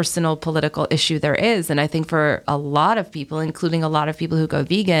most personal political issue there is. And I think for a lot of people, including a lot of people who go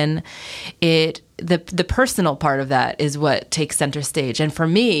vegan, the personal part of that is what takes center stage. And for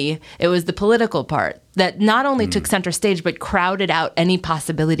me, it was the political part that not only took center stage, but crowded out any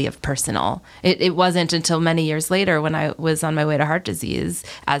possibility of personal. It wasn't until many years later when I was on my way to heart disease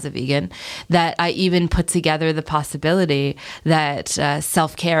as a vegan that I even put together the possibility that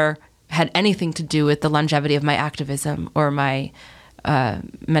self-care had anything to do with the longevity of my activism or my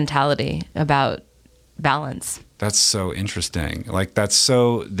mentality about balance. That's so interesting. Like that's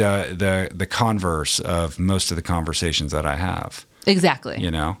so the converse of most of the conversations that I have. Exactly.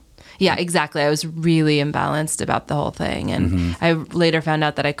 Yeah, exactly. I was really imbalanced about the whole thing. And I later found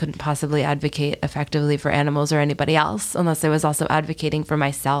out that I couldn't possibly advocate effectively for animals or anybody else unless I was also advocating for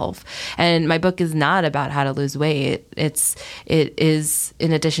myself. And my book is not about how to lose weight. It is,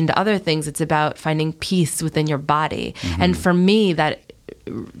 in addition to other things, it's about finding peace within your body. And for me, that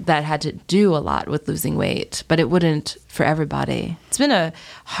had to do a lot with losing weight, but it wouldn't for everybody. It's been a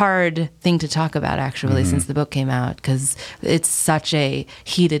hard thing to talk about, actually, since the book came out, because it's such a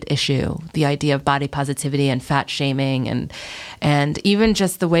heated issue, the idea of body positivity and fat shaming, and even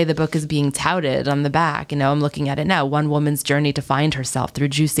just the way the book is being touted on the back. I'm looking at it now, one woman's journey to find herself through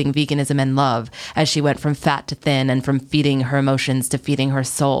juicing, veganism, and love, as she went from fat to thin and from feeding her emotions to feeding her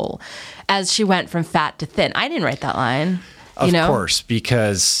soul. As she went from fat to thin. I didn't write that line. Of course,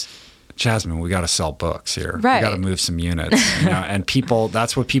 because Jasmin, we got to sell books here. Right. We got to move some units, and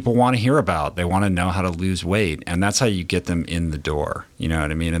that's what people want to hear about. They want to know how to lose weight, and that's how you get them in the door. You know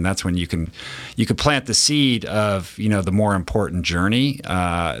what I mean? And that's when you can plant the seed of, the more important journey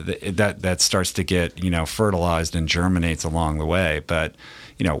that starts to get, fertilized and germinates along the way. But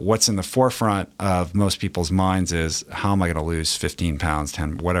what's in the forefront of most people's minds is, how am I going to lose 15 pounds,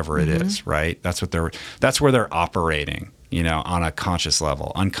 10, whatever it is, right? That's where they're operating. on a conscious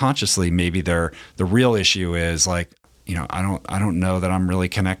level. Unconsciously, maybe the real issue is like, I don't know that I'm really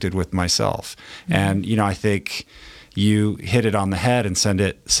connected with myself. Mm-hmm. And, I think you hit it on the head and said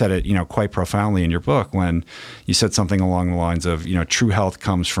it, quite profoundly in your book when you said something along the lines of, true health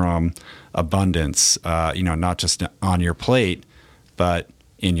comes from abundance, not just on your plate, but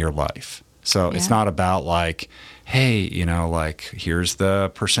in your life. So It's not about like, hey, like here's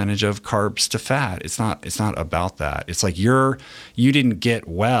the percentage of carbs to fat. It's not about that. It's like you didn't get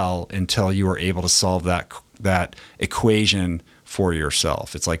well until you were able to solve that equation for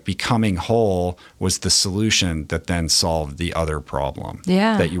yourself. It's like becoming whole was the solution that then solved the other problem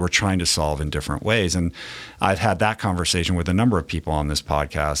that you were trying to solve in different ways. And I've had that conversation with a number of people on this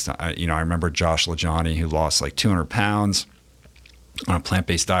podcast. I remember Josh LaJohny, who lost like 200 pounds on a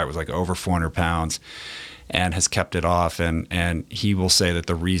plant-based diet, was like over 400 pounds and has kept it off. And he will say that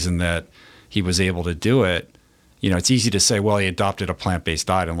the reason that he was able to do it, it's easy to say, well, he adopted a plant-based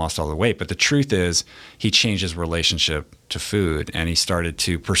diet and lost all the weight. But the truth is he changed his relationship to food and he started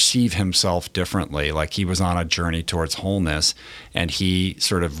to perceive himself differently. Like he was on a journey towards wholeness and he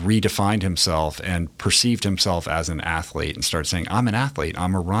sort of redefined himself and perceived himself as an athlete and started saying, I'm an athlete,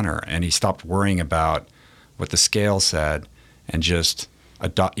 I'm a runner. And he stopped worrying about what the scale said and just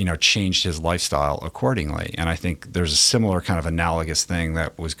changed his lifestyle accordingly. And I think there's a similar kind of analogous thing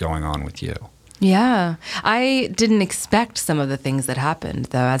that was going on with you. Yeah. I didn't expect some of the things that happened,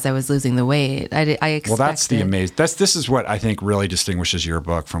 though, as I was losing the weight. I expected... Well, that's the amazing... This is what I think really distinguishes your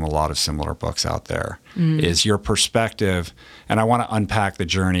book from a lot of similar books out there, is your perspective. And I want to unpack the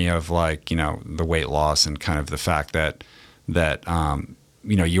journey of like, the weight loss and kind of the fact that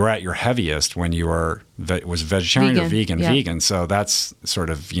you were at your heaviest when you was vegetarian or vegan. So that's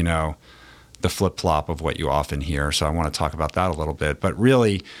sort of, the flip-flop of what you often hear. So I want to talk about that a little bit. But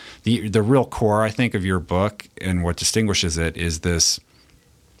really, the real core, I think, of your book and what distinguishes it is this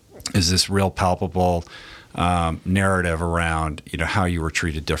real palpable narrative around, how you were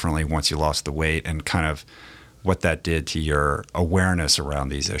treated differently once you lost the weight and kind of what that did to your awareness around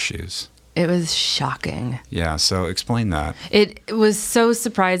these issues. It was shocking. Yeah, so explain that. It was so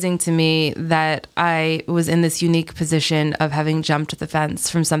surprising to me that I was in this unique position of having jumped the fence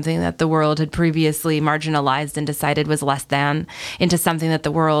from something that the world had previously marginalized and decided was less than into something that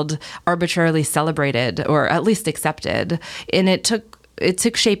the world arbitrarily celebrated or at least accepted. And it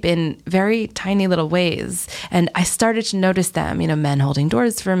took shape in very tiny little ways. And I started to notice them, men holding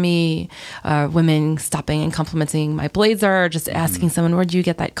doors for me, women stopping and complimenting my blazer, just asking someone, where'd you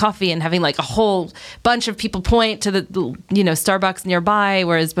get that coffee? And having like a whole bunch of people point to the Starbucks nearby,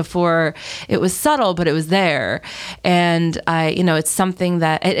 whereas before it was subtle, but it was there. And it's something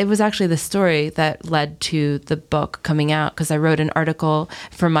that, it was actually the story that led to the book coming out, because I wrote an article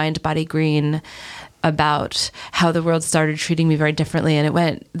for Mind Body Green about how the world started treating me very differently.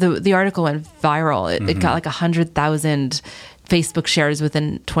 And the article went viral. It got like 100,000 Facebook shares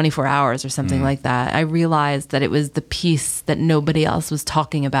within 24 hours or something like that. I realized that it was the piece that nobody else was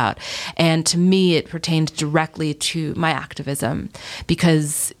talking about. And to me, it pertained directly to my activism,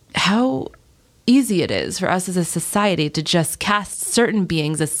 because how easy it is for us as a society to just cast certain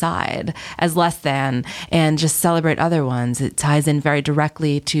beings aside as less than and just celebrate other ones. It ties in very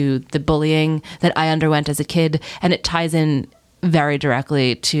directly to the bullying that I underwent as a kid, and it ties in very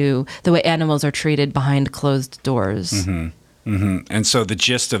directly to the way animals are treated behind closed doors. And so the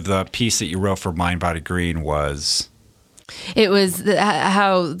gist of the piece that you wrote for Mind Body Green was... It was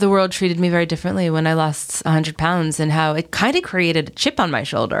how the world treated me very differently when I lost 100 pounds, and how it kind of created a chip on my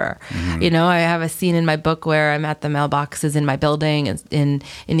shoulder. I have a scene in my book where I'm at the mailboxes in my building in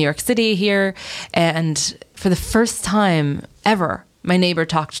New York City here, and for the first time ever, my neighbor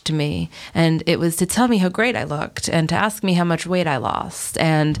talked to me, and it was to tell me how great I looked and to ask me how much weight I lost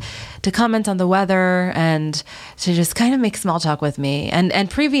and to comment on the weather and to just kind of make small talk with me. And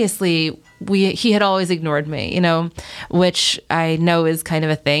previously, he had always ignored me, which I know is kind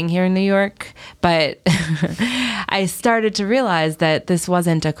of a thing here in New York. But I started to realize that this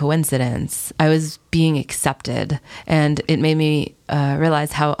wasn't a coincidence. I was being accepted, and it made me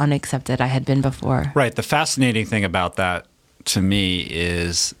realize how unaccepted I had been before. Right. The fascinating thing about that to me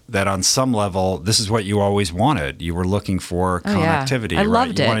is that on some level, this is what you always wanted. You were looking for connectivity. I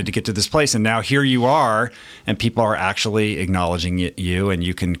loved it. You wanted to get to this place, and now here you are, and people are actually acknowledging you, and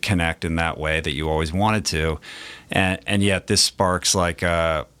you can connect in that way that you always wanted to. And yet this sparks like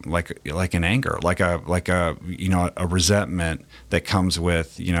an anger, like a resentment that comes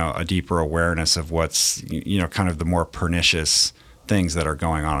with a deeper awareness of what's kind of the more pernicious things that are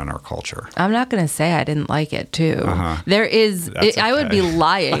going on in our culture. I'm not going to say I didn't like it too. There is, I would be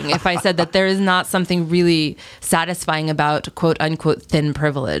lying if I said that there is not something really satisfying about quote unquote thin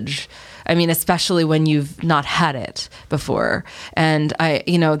privilege. I mean, especially when you've not had it before. And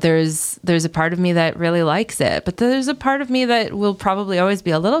there's a part of me that really likes it, but there's a part of me that will probably always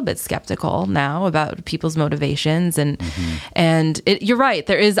be a little bit skeptical now about people's motivations. And you're right.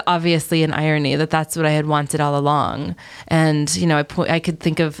 There is obviously an irony that that's what I had wanted all along. And, I could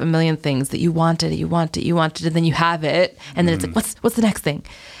think of a million things that you wanted, and then you have it. And then it's like, what's the next thing?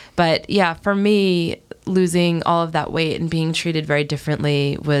 But yeah, for me, losing all of that weight and being treated very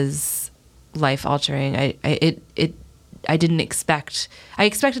differently was life altering. I didn't expect. I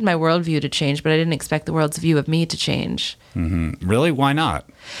expected my worldview to change, but I didn't expect the world's view of me to change. Really? Why not?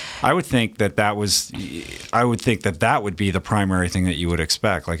 I would think that would be the primary thing that you would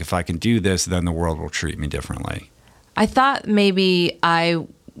expect. Like, if I can do this, then the world will treat me differently. I thought maybe I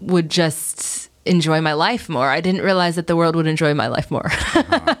would just enjoy my life more. I didn't realize that the world would enjoy my life more.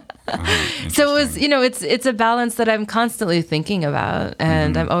 So it was, it's a balance that I'm constantly thinking about,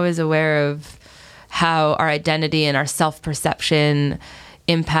 and I'm always aware of how our identity and our self-perception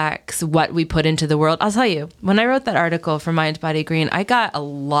impacts what we put into the world. I'll tell you, when I wrote that article for Mind, Body, Green, I got a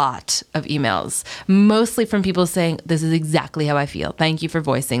lot of emails, mostly from people saying, this is exactly how I feel. Thank you for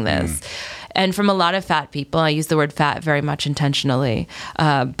voicing this. And from a lot of fat people, I use the word fat very much intentionally,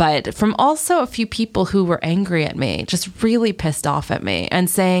 but from also a few people who were angry at me, just really pissed off at me and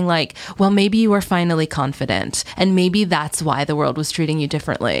saying like, well, maybe you were finally confident and maybe that's why the world was treating you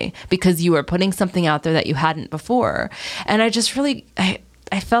differently, because you were putting something out there that you hadn't before. And I just really,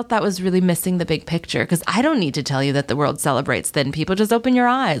 I felt that was really missing the big picture, because I don't need to tell you that the world celebrates thin people. Just open your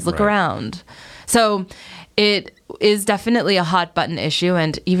eyes, look around. So it is definitely a hot button issue.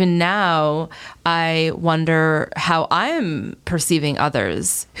 And even now, I wonder how I'm perceiving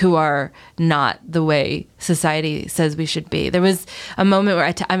others who are not the way society says we should be. There was a moment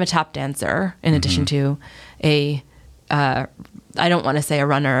where I'm a tap dancer, in addition to I don't want to say a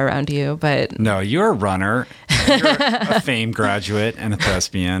runner around you, but... No, you're a runner. You're a FAME graduate and a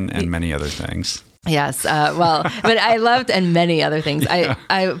thespian and many other things. Yes. But I loved, and many other things. But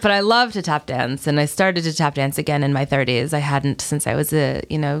I love to tap dance, and I started to tap dance again in my 30s. I hadn't since I was a,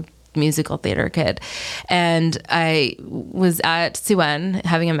 musical theater kid. And I was at Suen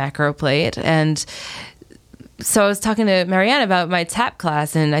having a macro plate, and so I was talking to Marianne about my tap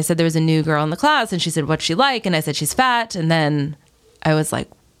class, and I said there was a new girl in the class, and she said, what's she like? And I said, she's fat. And then I was like,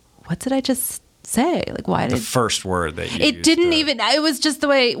 what did I just say? Like, why did... The first word that you used. It didn't even... It was just the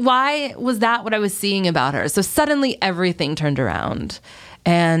way... Why was that what I was seeing about her? So suddenly everything turned around.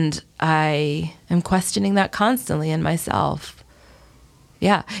 And I am questioning that constantly in myself.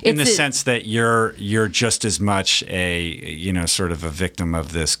 Yeah. In the sense that you're just as much a, sort of a victim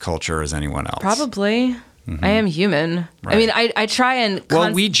of this culture as anyone else. Probably. I am human. Right. I mean, I try and...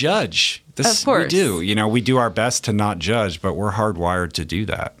 Well, we judge. Of course. We do. We do our best to not judge, but we're hardwired to do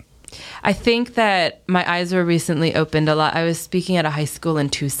that. I think that my eyes were recently opened a lot. I was speaking at a high school in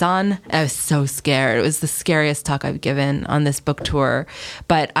Tucson. I was so scared. It was the scariest talk I've given on this book tour.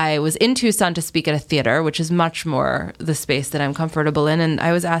 But I was in Tucson to speak at a theater, which is much more the space that I'm comfortable in. And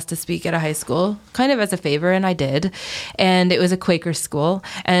I was asked to speak at a high school, kind of as a favor, and I did. And it was a Quaker school.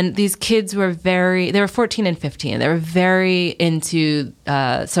 And these kids were they were 14 and 15. They were very into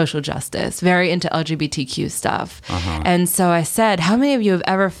social justice, very into LGBTQ stuff. And so I said, how many of you have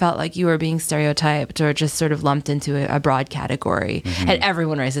ever felt like you were being stereotyped or just sort of lumped into a broad category? And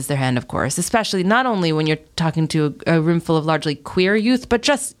everyone raises their hand, of course, especially not only when you're talking to a room full of largely queer youth, but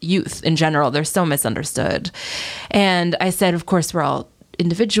just youth in general. They're so misunderstood. And I said, of course, we're all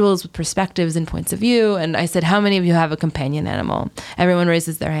individuals with perspectives and points of view. And I said, how many of you have a companion animal? Everyone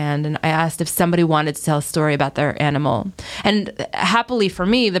raises their hand. And I asked if somebody wanted to tell a story about their animal. And happily for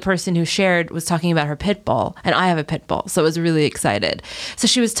me, the person who shared was talking about her pit bull, and I have a pit bull. So I was really excited. So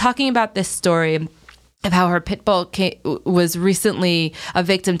she was talking about this story of how her pit bull was recently a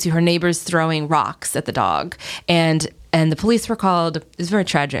victim to her neighbors throwing rocks at the dog. And the police were called. It was a very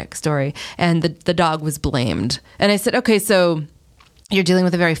tragic story. And the dog was blamed. And I said, okay, so you're dealing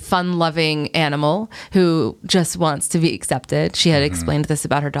with a very fun-loving animal who just wants to be accepted. She had explained this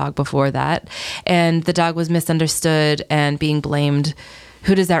about her dog before that. And the dog was misunderstood and being blamed.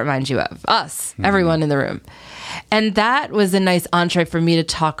 Who does that remind you of? Us, everyone in the room. And that was a nice entree for me to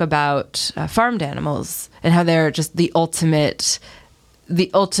talk about farmed animals and how they're just the ultimate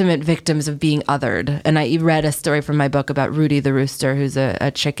victims of being othered. And I read a story from my book about Rudy the rooster, who's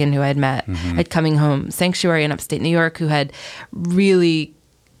a chicken who I had met at Coming Home Sanctuary in upstate New York, who had really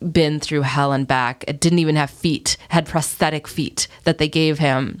been through hell and back. It didn't even have feet, had prosthetic feet that they gave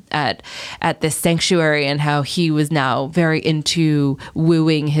him at this sanctuary, and how he was now very into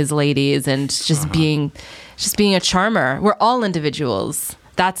wooing his ladies and just being a charmer. We're all individuals.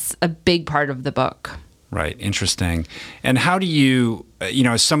 That's a big part of the book. Right. Interesting. And how do you,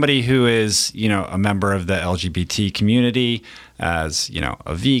 as somebody who is, a member of the LGBT community, as,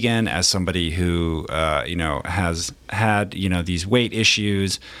 a vegan, as somebody who, has had, these weight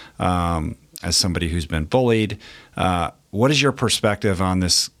issues, as somebody who's been bullied, what is your perspective on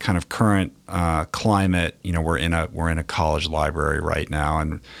this kind of current climate? We're in a college library right now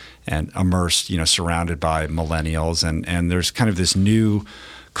and immersed, surrounded by millennials, and there's kind of this new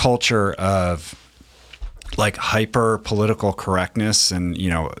culture of like hyper political correctness, and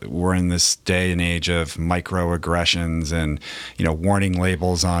we're in this day and age of microaggressions and warning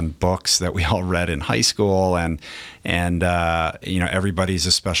labels on books that we all read in high school, and everybody's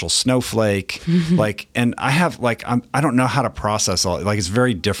a special snowflake. And I have I don't know how to process all, it's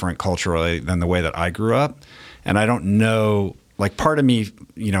very different culturally than the way that I grew up, and I don't know. Part of me,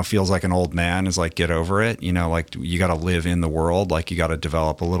 feels like an old man is get over it. You got to live in the world. You got to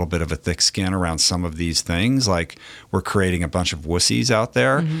develop a little bit of a thick skin around some of these things. We're creating a bunch of wussies out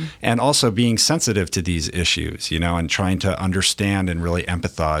there, and also being sensitive to these issues, and trying to understand and really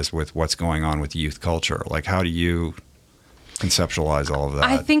empathize with what's going on with youth culture. How do you conceptualize all of that?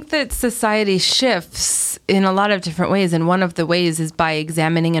 I think that society shifts in a lot of different ways, and one of the ways is by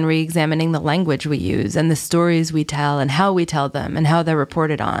examining and re-examining the language we use and the stories we tell and how we tell them and how they're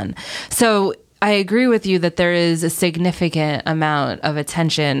reported on. So I agree with you that there is a significant amount of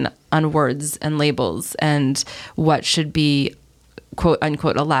attention on words and labels and what should be quote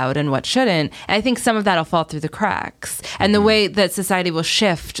unquote allowed and what shouldn't. And I think some of that will fall through the cracks, and the way that society will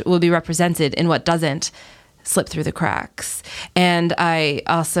shift will be represented in what doesn't slip through the cracks. And I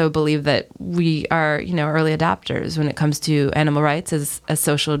also believe that we are, early adopters when it comes to animal rights as a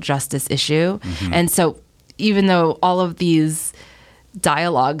social justice issue. And so even though all of these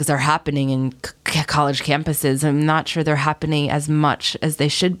dialogues are happening in college campuses, I'm not sure they're happening as much as they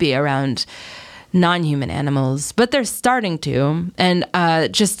should be around non-human animals, but they're starting to. And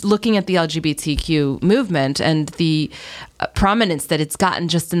just looking at the LGBTQ movement and the prominence that it's gotten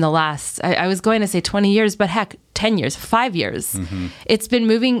just in the last, I was going to say 20 years, but heck, 10 years, 5 years. It's been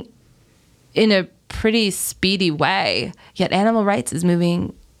moving in a pretty speedy way, yet animal rights is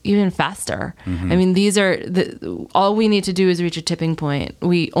moving even faster. I mean, these are all we need to do is reach a tipping point.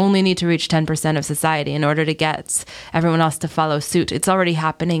 We only need to reach 10% of society in order to get everyone else to follow suit. It's already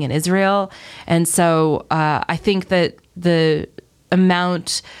happening in Israel. And so I think that the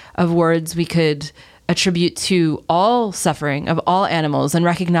amount of words we could attribute to all suffering of all animals and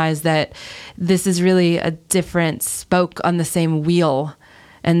recognize that this is really a different spoke on the same wheel,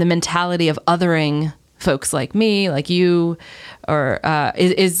 and the mentality of othering folks like me, like you, or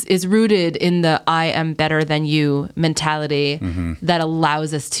is rooted in the I am better than you mentality that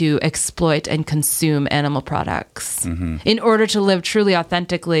allows us to exploit and consume animal products. In order to live truly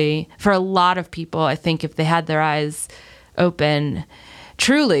authentically, for a lot of people, I think if they had their eyes open,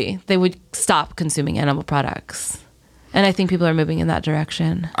 truly, they would stop consuming animal products. And I think people are moving in that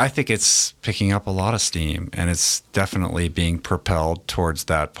direction. I think it's picking up a lot of steam, and it's definitely being propelled towards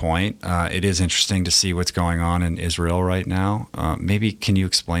that point. It is interesting to see what's going on in Israel right now. Maybe can you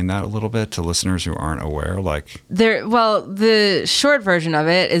explain that a little bit to listeners who aren't aware? Well, the short version of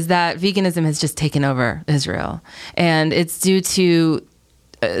it is that veganism has just taken over Israel, and it's due to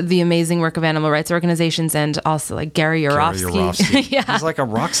the amazing work of animal rights organizations, and also like Gary Yourofsky. Yeah. He's like a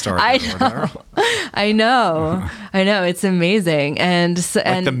rock star. I know. It's amazing. And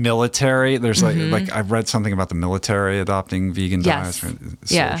the military, there's like I've read something about the military adopting vegan diets for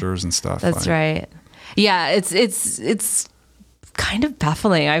soldiers and stuff. That's right. Yeah, it's kind of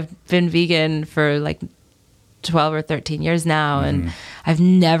baffling. I've been vegan for 12 or 13 years now, and I've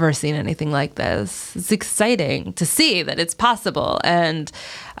never seen anything like this. It's exciting to see that it's possible. And,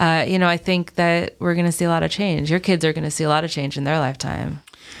 I think that we're going to see a lot of change. Your kids are going to see a lot of change in their lifetime.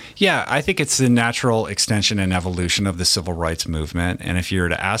 Yeah, I think it's the natural extension and evolution of the civil rights movement. And if you were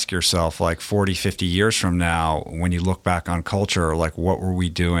to ask yourself 40, 50 years from now, when you look back on culture, what were we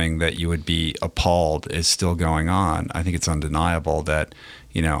doing that you would be appalled is still going on? I think it's undeniable that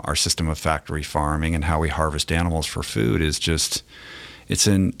our system of factory farming and how we harvest animals for food is just, it's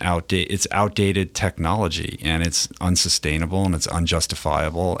outdated technology, and it's unsustainable and it's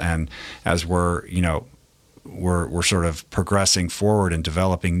unjustifiable. And as we're sort of progressing forward and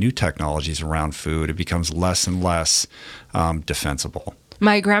developing new technologies around food, it becomes less and less defensible.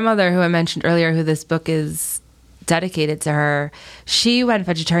 My grandmother, who I mentioned earlier, who this book is dedicated to her. She went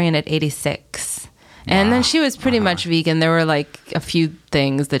vegetarian at 86. And then she was pretty much vegan. There were like a few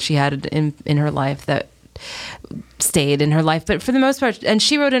things that she had in her life that stayed in her life, but for the most part, and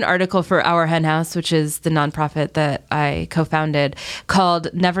she wrote an article for Our Hen House, which is the nonprofit that I co-founded,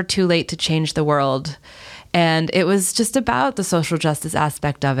 called Never Too Late to Change the World. And it was just about the social justice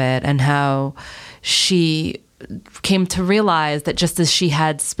aspect of it and how she came to realize that just as she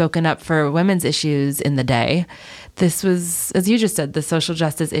had spoken up for women's issues in the day, this was, as you just said, the social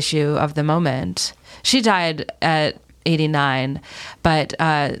justice issue of the moment. She died at 89, but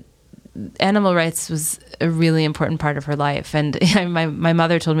animal rights was a really important part of her life. And my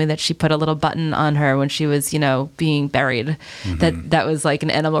mother told me that she put a little button on her when she was, being buried, that was like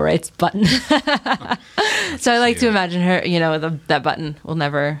an animal rights button. So I like to imagine her, that button will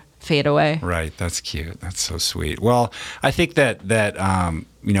never fade away. Right. That's cute. That's so sweet. Well, I think that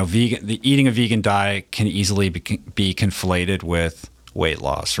eating a vegan diet can easily be conflated with weight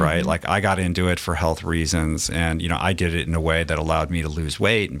loss, right? Like I got into it for health reasons, and I did it in a way that allowed me to lose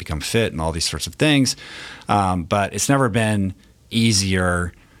weight and become fit and all these sorts of things. But it's never been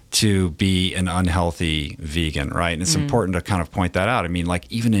easier to be an unhealthy vegan, right? And it's important to kind of point that out. I mean, like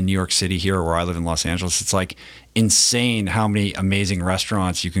even in New York City here, where I live in Los Angeles, it's like insane how many amazing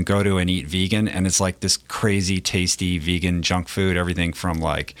restaurants you can go to and eat vegan, and it's like this crazy tasty vegan junk food, everything from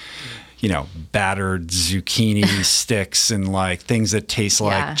like battered zucchini sticks and like things that taste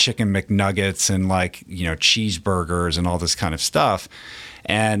like chicken McNuggets and like, cheeseburgers and all this kind of stuff.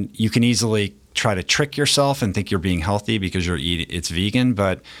 And you can easily try to trick yourself and think you're being healthy because it's vegan.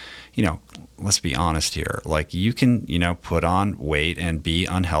 But, let's be honest here. Like you can, put on weight and be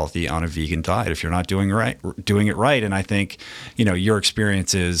unhealthy on a vegan diet if you're not doing it right. And I think, your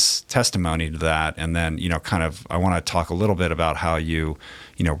experience is testimony to that. And then, I want to talk a little bit about how you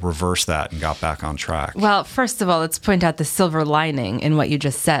reverse that and got back on track. Well, first of all, let's point out the silver lining in what you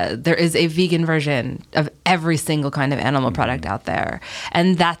just said. There is a vegan version of every single kind of animal product out there.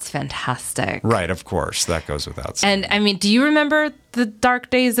 And that's fantastic. Right. Of course. That goes without saying. And I mean, do you remember the dark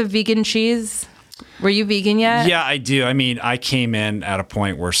days of vegan cheese? Were you vegan yet? Yeah, I do. I mean, I came in at a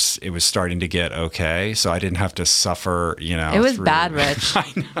point where it was starting to get okay, so I didn't have to suffer, It was bad, Rich.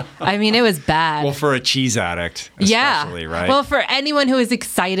 I know. I mean, it was bad. Well, for a cheese addict, especially, right? Well, for anyone who is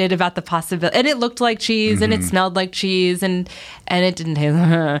excited about the possibility, and it looked like cheese, and it smelled like cheese, and it didn't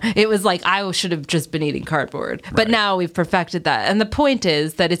taste. It was like I should have just been eating cardboard. But now we've perfected that, and the point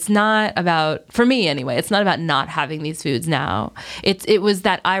is that it's not about, for me anyway, it's not about not having these foods now. It was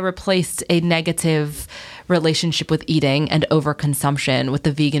that I replaced a negative relationship with eating and overconsumption with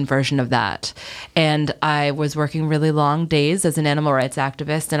the vegan version of that. And I was working really long days as an animal rights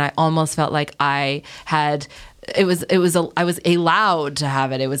activist, and I almost felt like I was allowed to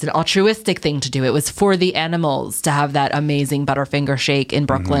have it. It was an altruistic thing to do. It was for the animals to have that amazing Butterfinger shake in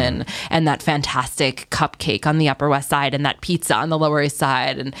Brooklyn and that fantastic cupcake on the Upper West Side and that pizza on the Lower East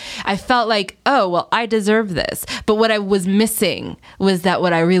Side. And I felt like, oh, well, I deserve this. But what I was missing was that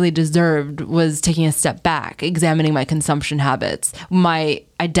what I really deserved was taking a step back, examining my consumption habits, my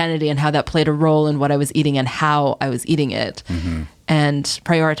identity and how that played a role in what I was eating and how I was eating it, and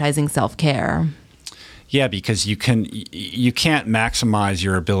prioritizing self-care. Yeah, because you can't maximize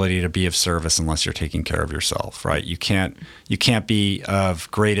your ability to be of service unless you're taking care of yourself, right? You can't be of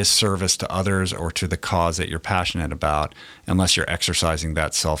greatest service to others or to the cause that you're passionate about unless you're exercising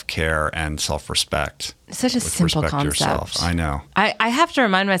that self-care and self-respect. Such a simple concept. I know. I have to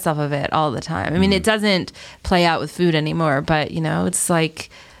remind myself of it all the time. I mean, it doesn't play out with food anymore, but it's like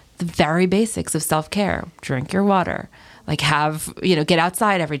the very basics of self-care. Drink your water. Like get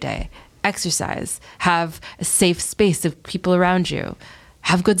outside every day. Exercise, have a safe space of people around you,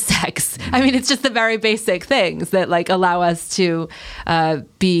 have good sex. I mean, it's just the very basic things that allow us to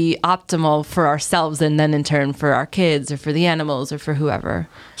be optimal for ourselves and then in turn for our kids or for the animals or for whoever.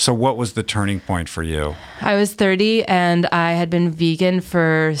 So what was the turning point for you? I was 30 and I had been vegan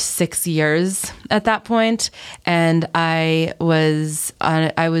for 6 years at that point, and I was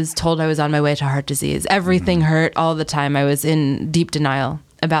told I was on my way to heart disease. Everything hurt all the time. I was in deep denial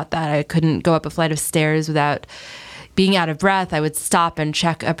about that. I couldn't go up a flight of stairs without being out of breath. I would stop and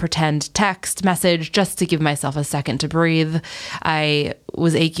check a pretend text message just to give myself a second to breathe. I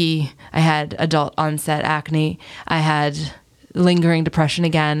was achy. I had adult onset acne. I had lingering depression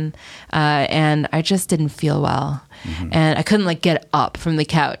again. And I just didn't feel well. And I couldn't get up from the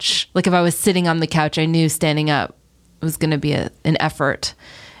couch. Like if I was sitting on the couch, I knew standing up was going to be an effort.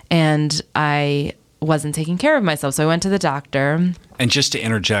 And I wasn't taking care of myself. So I went to the doctor. And just to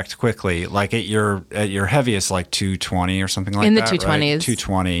interject quickly, like at your heaviest, like 220 or something like that, in the right? 220s.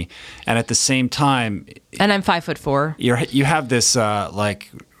 220. And at the same time, and I'm 5'4". You have this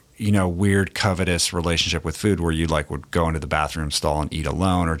weird covetous relationship with food where you like would go into the bathroom stall and eat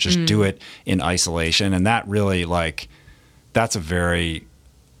alone or just do it in isolation. And that really that's a very,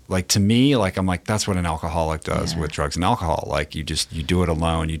 like, to me, like, I'm like, that's what an alcoholic does with drugs and alcohol. Like, you do it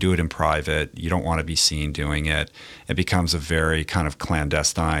alone, you do it in private, you don't want to be seen doing it. It becomes a very kind of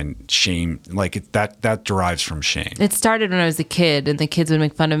clandestine shame, like that derives from shame. It started when I was a kid, and the kids would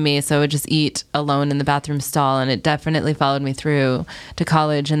make fun of me, so I would just eat alone in the bathroom stall, and it definitely followed me through to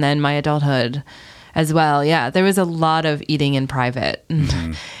college and then my adulthood as well. Yeah, there was a lot of eating in private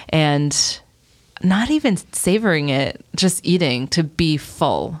and not even savoring it, just eating to be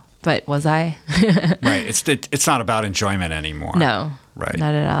full. But was I? Right. It's not about enjoyment anymore. No. Right.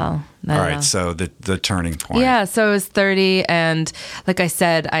 Not at all. All right. So the turning point. Yeah. So I was 30, and like I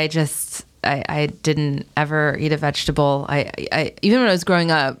said, I didn't ever eat a vegetable. I even when I was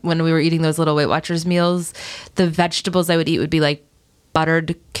growing up, when we were eating those little Weight Watchers meals, the vegetables I would eat would be like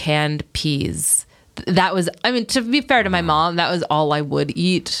buttered canned peas. That was, I mean, to be fair to my mom, that was all I would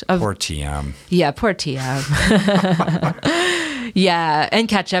eat. Poor TM. Yeah, poor TM. Yeah, and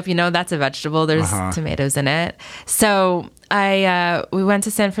ketchup, that's a vegetable. There's tomatoes in it. So we went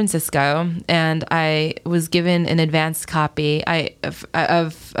to San Francisco, and I was given an advanced copy of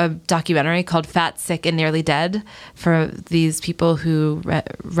a documentary called Fat, Sick, and Nearly Dead for these people who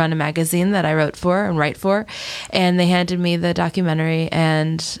run a magazine that I write for. And they handed me the documentary,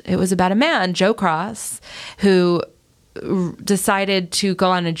 and it was about a man, Joe Cross, who decided to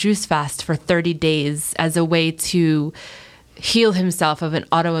go on a juice fast for 30 days as a way to heal himself of an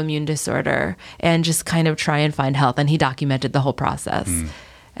autoimmune disorder and just kind of try and find health. And he documented the whole process.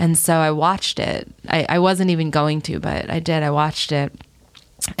 And so I watched it. I wasn't even going to, but I did. I watched it.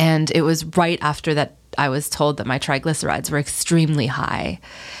 And it was right after that I was told that my triglycerides were extremely high.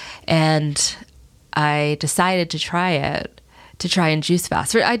 And I decided to try and juice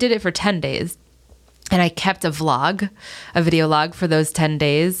fast. I did it for 10 days. And I kept a video log for those 10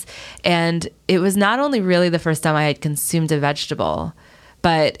 days. And it was not only really the first time I had consumed a vegetable,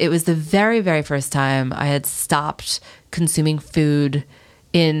 but it was the very, very first time I had stopped consuming food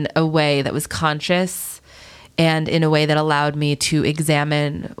in a way that was conscious and in a way that allowed me to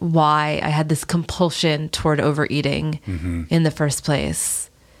examine why I had this compulsion toward overeating in the first place.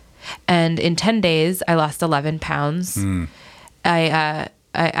 And in 10 days, I lost 11 pounds. I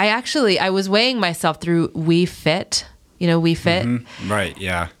was weighing myself through WeFit, WeFit. Right.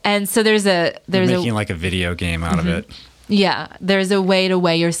 Yeah. And so there's making like a video game out of it. Yeah. There's a way to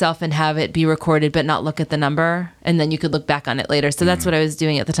weigh yourself and have it be recorded, but not look at the number. And then you could look back on it later. So that's what I was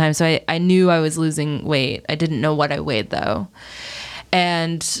doing at the time. So I knew I was losing weight. I didn't know what I weighed though.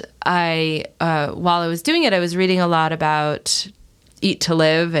 And while I was doing it, I was reading a lot about Eat to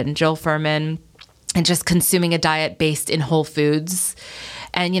Live and Joel Fuhrman and just consuming a diet based in whole foods.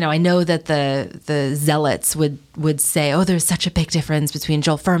 And, I know that the zealots would say, oh, there's such a big difference between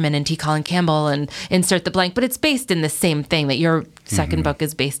Joel Fuhrman and T. Colin Campbell and insert the blank. But it's based in the same thing that your second book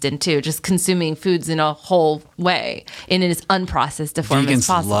is based in, too. Just consuming foods in a whole way, in as unprocessed a form as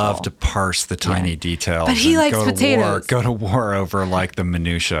possible. Vegans love to parse the tiny details. But he likes potatoes. Go to war over, like, the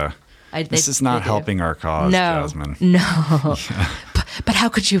minutia. This is not helping our cause, Jasmin. No. But how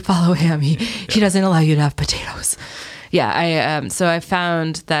could you follow him? He doesn't allow you to have potatoes. Yeah, so I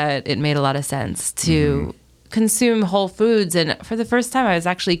found that it made a lot of sense to consume whole foods, and for the first time I was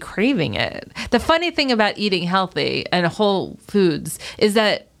actually craving it. The funny thing about eating healthy and whole foods is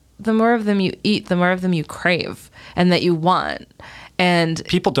that the more of them you eat, the more of them you crave and that you want. And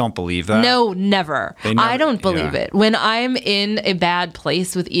people don't believe that. No, never. I don't believe it. When I'm in a bad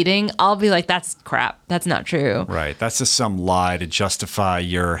place with eating, I'll be like, that's crap. That's not true. Right. That's just some lie to justify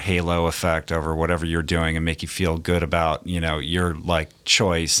your halo effect over whatever you're doing and make you feel good about, your like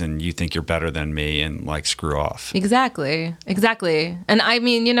choice, and you think you're better than me, and like screw off. Exactly. And I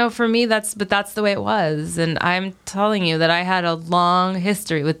mean, for me, that's the way it was. And I'm telling you that I had a long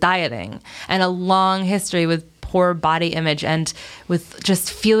history with dieting and a long history with poor body image and with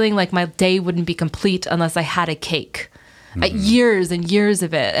just feeling like my day wouldn't be complete unless I had a cake. Years and years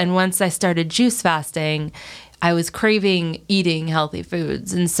of it. And once I started juice fasting, I was craving eating healthy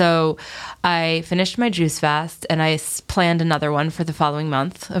foods. And so I finished my juice fast, and I planned another one for the following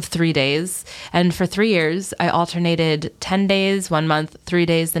month of 3 days. And for 3 years, I alternated 10 days, 1 month, 3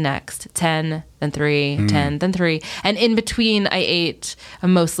 days the next, 10, then 3, 10, then 3. And in between, I ate a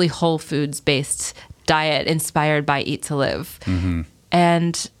mostly whole foods based diet inspired by Eat to Live.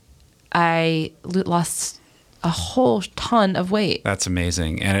 And I lost a whole ton of weight. That's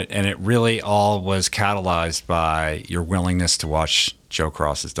amazing. And it really all was catalyzed by your willingness to watch Joe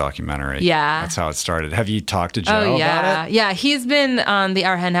Cross's documentary. Yeah. That's how it started. Have you talked to Joe about it? Yeah, he's been on the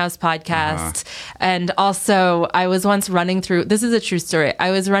Our Hen House podcast. And also, I was once running through, this is a true story. I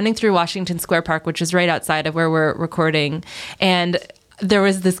was running through Washington Square Park, which is right outside of where we're recording. And there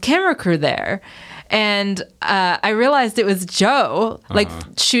was this camera crew there. And I realized it was Joe, like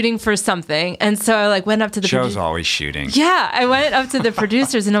shooting for something. And so I went up to the Joe's always shooting. Yeah, I went up to the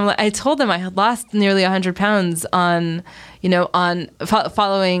producers and I told them I had lost nearly 100 pounds on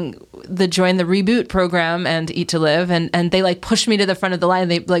following the Join the Reboot program and Eat to Live, and they pushed me to the front of the line.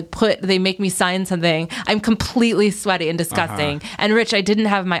 They make me sign something. I'm completely sweaty and disgusting. And Rich, I didn't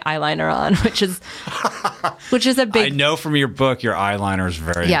have my eyeliner on, which is a big. I know from your book your eyeliner is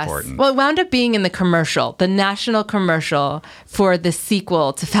very important. Well, it wound up being in the commercial, the national commercial for the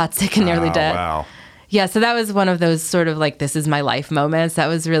sequel to Fat, Sick, and Nearly Dead. Wow. Yeah, so that was one of those sort of this is my life moments. That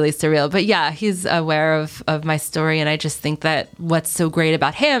was really surreal. But yeah, he's aware of my story. And I just think that what's so great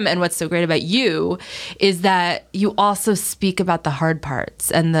about him and what's so great about you is that you also speak about the hard parts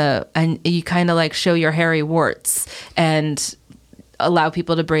and you kind of show your hairy warts and allow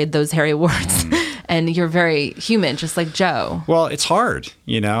people to braid those hairy warts. And you're very human, just like Joe. Well, it's hard,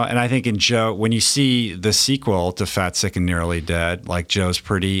 and I think in Joe, when you see the sequel to Fat, Sick, and Nearly Dead, Joe's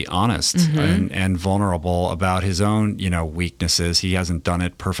pretty honest and vulnerable about his own, weaknesses. He hasn't done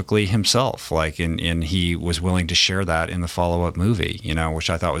it perfectly himself, and he was willing to share that in the follow-up movie, which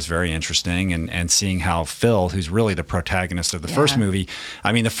I thought was very interesting. And seeing how Phil, who's really the protagonist of the first movie,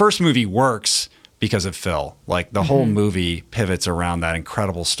 the first movie works because of Phil. The whole movie pivots around that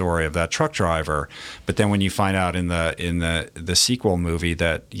incredible story of that truck driver. But then when you find out in the sequel movie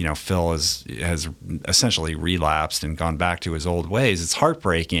that, Phil has essentially relapsed and gone back to his old ways, it's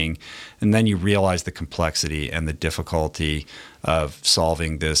heartbreaking. And then you realize the complexity and the difficulty of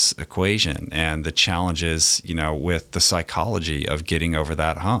solving this equation and the challenges, with the psychology of getting over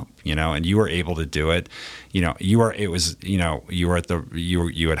that hump, and you were able to do it. You had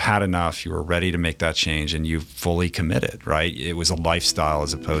enough, you were ready to make that change, and you fully committed, right? It was a lifestyle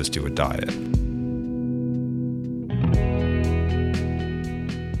as opposed to a diet.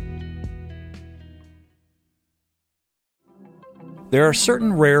 There are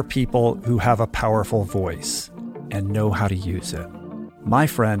certain rare people who have a powerful voice and know how to use it. My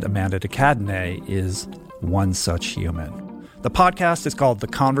friend Amanda de Cadenet is one such human. The podcast is called The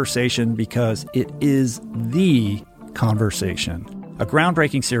Conversation because it is the conversation, a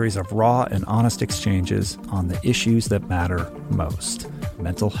groundbreaking series of raw and honest exchanges on the issues that matter most: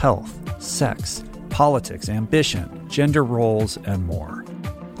 mental health, sex, politics, ambition, gender roles, and more.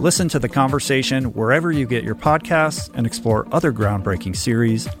 Listen to The Conversation wherever you get your podcasts and explore other groundbreaking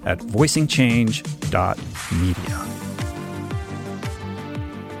series at voicingchange.media.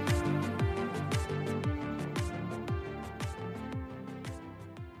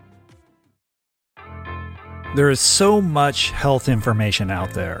 There is so much health information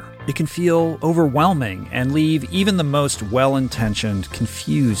out there. It can feel overwhelming and leave even the most well-intentioned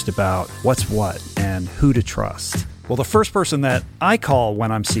confused about what's what and who to trust. Well, the first person that I call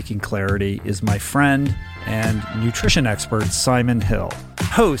when I'm seeking clarity is my friend and nutrition expert, Simon Hill,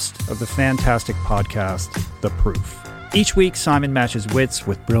 host of the fantastic podcast, The Proof. Each week, Simon matches wits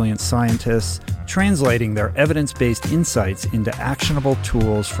with brilliant scientists, translating their evidence-based insights into actionable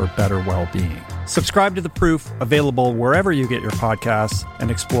tools for better well-being. Subscribe to The Proof, available wherever you get your podcasts, and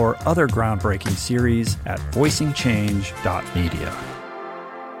explore other groundbreaking series at voicingchange.media.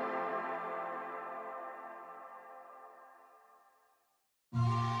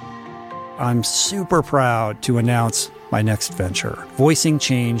 I'm super proud to announce my next venture, Voicing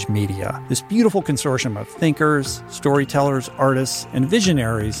Change Media. This beautiful consortium of thinkers, storytellers, artists, and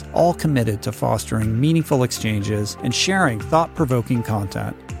visionaries, all committed to fostering meaningful exchanges and sharing thought-provoking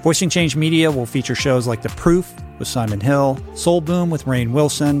content. Voicing Change Media will feature shows like The Proof with Simon Hill, Soul Boom with Rainn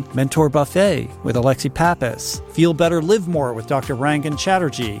Wilson, Mentor Buffet with Alexi Pappas, Feel Better, Live More with Dr. Rangan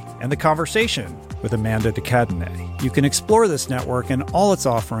Chatterjee, and The Conversation with Amanda de Cadenet. You can explore this network and all its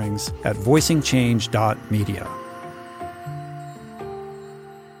offerings at voicingchange.media.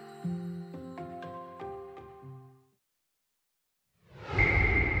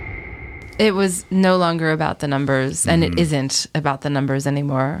 It was no longer about the numbers, and it isn't about the numbers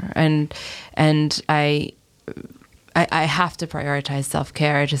anymore. And I have to prioritize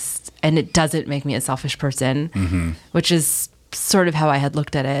self-care. And it doesn't make me a selfish person, which is sort of how I had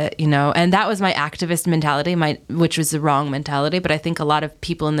looked at it, and that was my activist mentality, which was the wrong mentality. But I think a lot of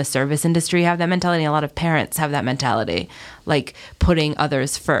people in the service industry have that mentality, and a lot of parents have that mentality, like putting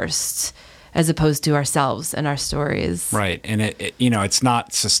others first as opposed to ourselves and our stories. Right. And it's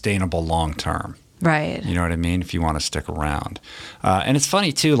not sustainable long term. Right. You know what I mean? If you want to stick around. And it's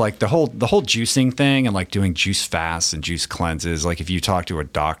funny too, like the whole juicing thing and like doing juice fasts and juice cleanses. Like if you talk to a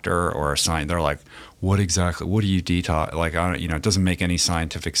doctor or a scientist, they're like, what do you detox? Like, it doesn't make any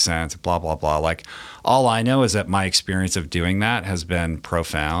scientific sense, blah, blah, blah. Like all I know is that my experience of doing that has been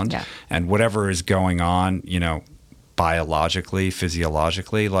profound. Yeah. And whatever is going on, biologically,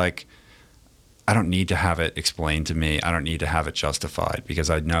 physiologically, like, I don't need to have it explained to me. I don't need to have it justified because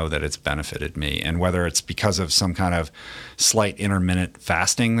I know that it's benefited me. And whether it's because of some kind of slight intermittent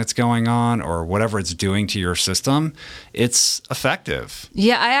fasting that's going on or whatever it's doing to your system, it's effective.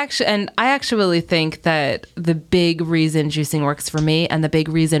 Yeah, I actually think that the big reason juicing works for me and the big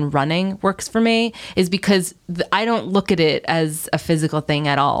reason running works for me is because I don't look at it as a physical thing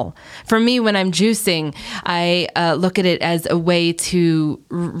at all. For me, when I'm juicing, I look at it as a way to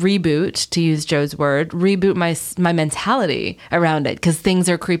reboot, to use Joe's word, reboot my mentality around it, because things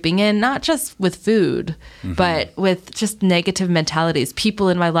are creeping in, not just with food, but with just negative mentalities, people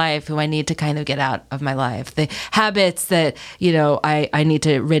in my life who I need to kind of get out of my life, the habits that, I need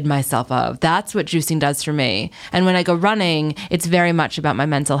to rid myself of. That's what juicing does for me. And when I go running, it's very much about my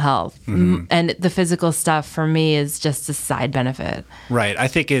mental health. And the physical stuff for me is just a side benefit. Right. I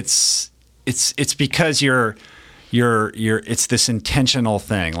think it's because it's this intentional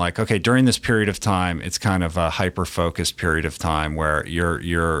thing. Like, okay, during this period of time, it's kind of a hyper-focused period of time where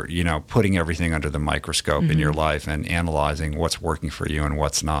you're putting everything under the microscope in your life and analyzing what's working for you and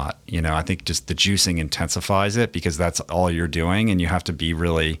what's not. I think just the juicing intensifies it because that's all you're doing, and you have to be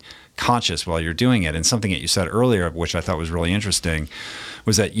really conscious while you're doing it. And something that you said earlier, which I thought was really interesting,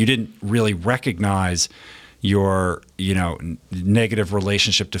 was that you didn't really recognize your negative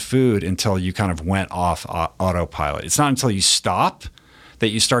relationship to food until you kind of went off autopilot. It's not until you stop that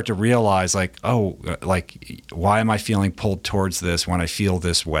you start to realize, like, oh, like, why am I feeling pulled towards this when I feel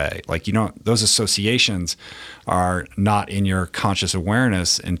this way? Like, those associations are not in your conscious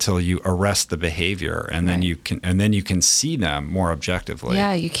awareness until you arrest the behavior, and then you can see them more objectively.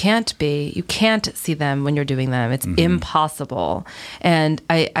 Yeah, you can't see them when you're doing them. It's impossible. And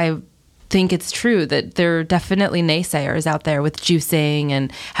I think it's true that there are definitely naysayers out there with juicing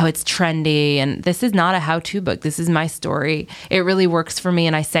and how it's trendy. And this is not a how-to book. This is my story. It really works for me.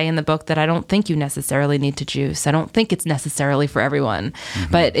 And I say in the book that I don't think you necessarily need to juice. I don't think it's necessarily for everyone,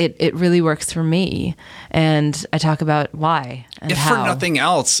 but it really works for me. And I talk about why and how. If for nothing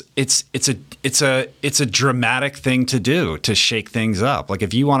else, it's a dramatic thing to do, to shake things up. Like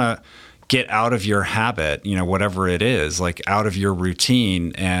if you want to get out of your habit, whatever it is, like out of your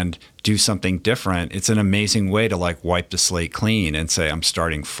routine and do something different, it's an amazing way to like wipe the slate clean and say, I'm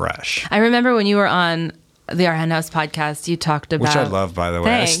starting fresh. I remember when you were on the Our Hen House podcast, you talked about... Which I love, by the way.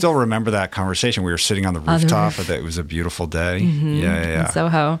 Thanks. I still remember that conversation. We were sitting on the rooftop. It was a beautiful day. Yeah. In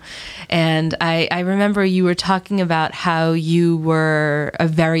Soho. And I remember you were talking about how you were a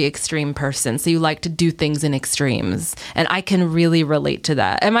very extreme person. So you like to do things in extremes. And I can really relate to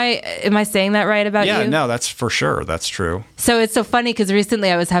that. Am I saying that right about you? Yeah, no, that's for sure. That's true. So it's so funny because recently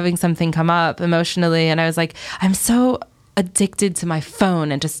I was having something come up emotionally, and I was like, I'm so addicted to my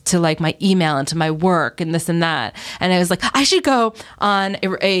phone and just to like my email and to my work and this and that. And I was like, I should go on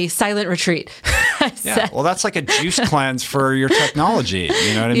a silent retreat. Well, that's like a juice cleanse for your technology.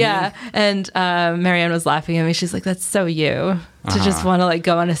 You know what I mean? Yeah. And Marianne was laughing at me. She's like, that's so you to just want to like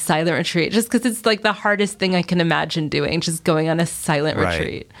go on a silent retreat, just because it's like the hardest thing I can imagine doing, just going on a silent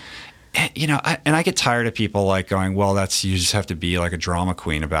retreat. And I get tired of people like going, well, you just have to be like a drama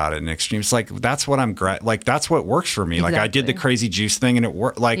queen about it in extreme. It's like, that's what that's what works for me. Exactly. Like I did the crazy juice thing and it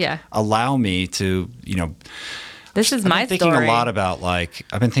worked. Like allow me to, this is my story. I've been thinking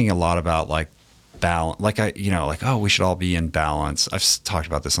a lot about like balance. Like oh, we should all be in balance. I've talked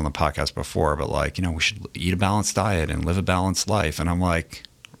about this on the podcast before, but like, we should eat a balanced diet and live a balanced life. And I'm like,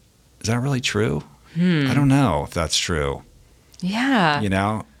 is that really true? I don't know if that's true.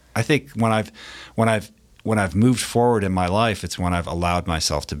 Yeah. I think when I've moved forward in my life, it's when I've allowed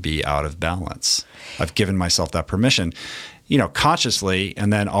myself to be out of balance. I've given myself that permission, consciously,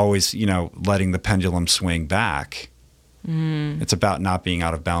 and then always, letting the pendulum swing back. It's about not being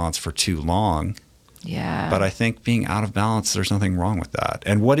out of balance for too long. Yeah. But I think being out of balance, there's nothing wrong with that.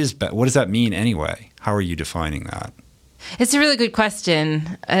 And what does that mean anyway? How are you defining that? It's a really good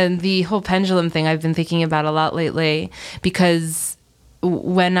question. And the whole pendulum thing I've been thinking about a lot lately, because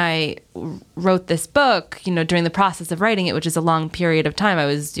when I wrote this book, during the process of writing it, which is a long period of time, I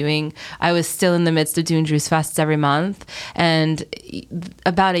was still in the midst of doing juice fasts every month. And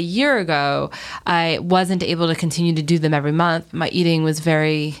about a year ago, I wasn't able to continue to do them every month. My eating was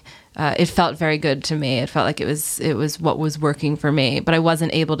it felt very good to me. It felt like it was what was working for me, but I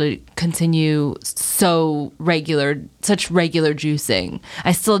wasn't able to continue such regular juicing.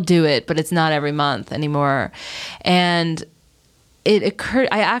 I still do it, but it's not every month anymore. And it occurred,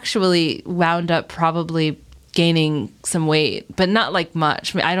 I actually wound up probably gaining some weight, but not like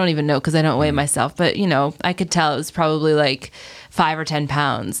much. I mean, I don't even know because I don't weigh myself, but I could tell it was probably like 5 or 10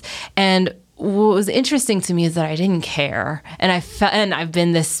 pounds. And what was interesting to me is that I didn't care. And I've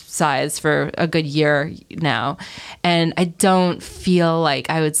been this size for a good year now. And I don't feel like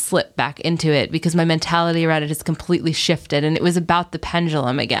I would slip back into it because my mentality around it has completely shifted. And it was about the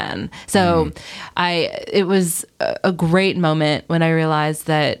pendulum again. So it was a great moment when I realized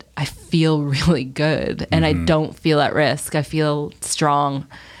that I feel really good and I don't feel at risk. I feel strong.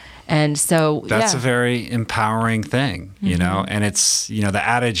 And so that's a very empowering thing, and it's, the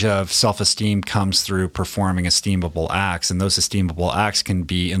adage of self-esteem comes through performing esteemable acts. And those esteemable acts can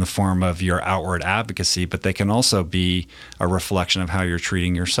be in the form of your outward advocacy, but they can also be a reflection of how you're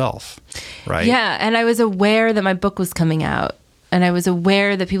treating yourself, right? Yeah. And I was aware that my book was coming out and I was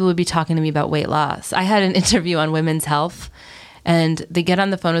aware that people would be talking to me about weight loss. I had an interview on women's health and they get on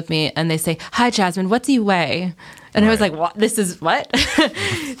the phone with me and they say, "Hi, Jasmin, what do you weigh?" And I was like, "What? This is what?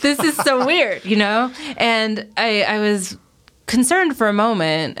 This is so weird, And I was concerned for a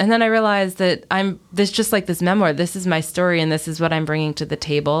moment, and then I realized that just like this memoir. This is my story, and this is what I'm bringing to the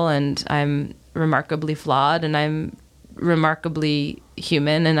table. And I'm remarkably flawed, and I'm remarkably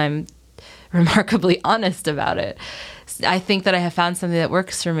human, and I'm remarkably honest about it. I think that I have found something that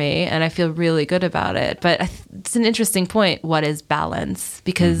works for me, and I feel really good about it. But it's an interesting point. What is balance?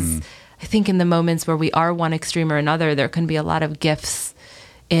 Because I think in the moments where we are one extreme or another, there can be a lot of gifts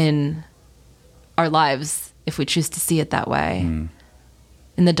in our lives if we choose to see it that way.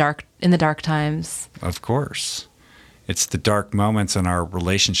 In the dark times. Of course. It's the dark moments in our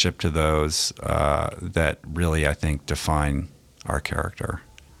relationship to those that really, I think, define our character.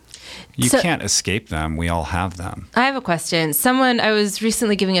 You can't escape them. We all have them. I have a question. I was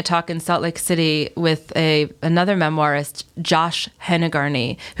recently giving a talk in Salt Lake City with another memoirist, Josh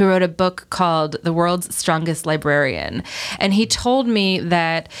Hennegarney, who wrote a book called The World's Strongest Librarian. And he told me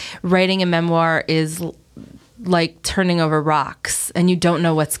that writing a memoir is like turning over rocks and you don't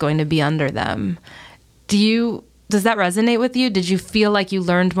know what's going to be under them. Does that resonate with you? Did you feel like you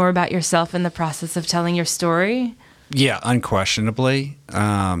learned more about yourself in the process of telling your story? Yeah, unquestionably.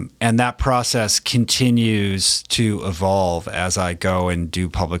 And that process continues to evolve as I go and do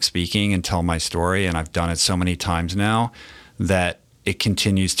public speaking and tell my story. And I've done it so many times now that it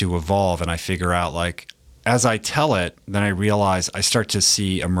continues to evolve. And I figure out, as I tell it, then I realize I start to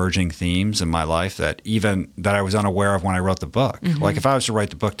see emerging themes in my life that I was unaware of when I wrote the book. Like if I was to write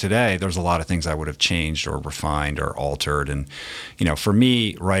the book today, there's a lot of things I would have changed or refined or altered. And, for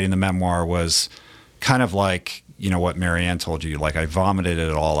me, writing the memoir was kind of like, what Marianne told you, I vomited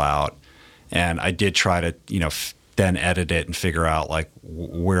it all out and I did try to, then edit it and figure out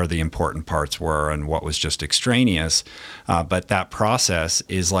where the important parts were and what was just extraneous. But that process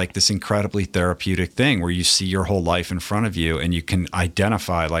is like this incredibly therapeutic thing where you see your whole life in front of you and you can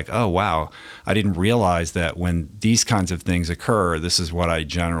identify oh, wow, I didn't realize that when these kinds of things occur, this is what I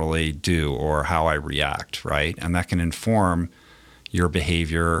generally do or how I react, right? And that can inform your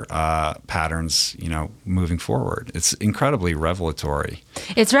behavior patterns, moving forward. It's incredibly revelatory.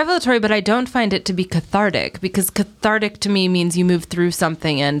 It's revelatory, but I don't find it to be cathartic because cathartic to me means you move through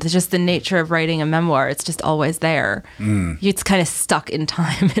something and it's just the nature of writing a memoir. It's just always there. It's kind of stuck in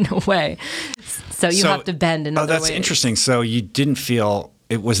time in a way. So you have to bend in other ways. Oh, that's interesting. So you didn't feel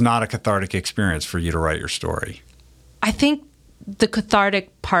it was not a cathartic experience for you to write your story? I think the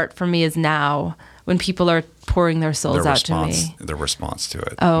cathartic part for me is now when people are pouring their souls out to me. The response to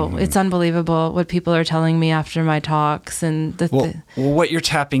it. Oh, it's unbelievable what people are telling me after my talks. And what you're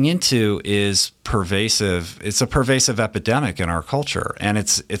tapping into is pervasive. It's a pervasive epidemic in our culture, and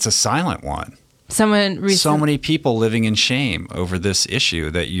it's a silent one. So many people living in shame over this issue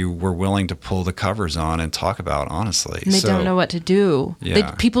that you were willing to pull the covers on and talk about honestly. And they don't know what to do.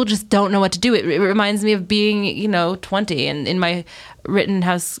 Yeah. People just don't know what to do. It reminds me of being, 20 and in my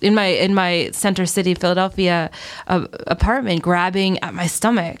Rittenhouse, in my Center City, Philadelphia apartment, grabbing at my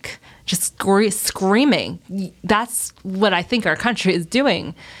stomach, just screaming. That's what I think our country is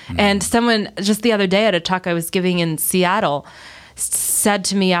doing. And someone just the other day at a talk I was giving in Seattle, said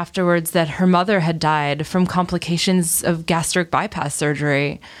to me afterwards that her mother had died from complications of gastric bypass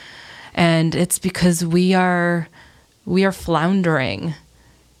surgery. And it's because we are floundering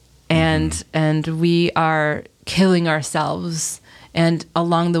and we are killing ourselves. And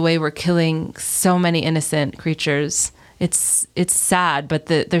along the way, we're killing so many innocent creatures. It's sad, but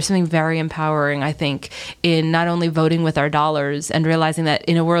there's something very empowering, I think, in not only voting with our dollars and realizing that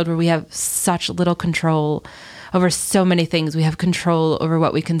in a world where we have such little control over so many things, we have control over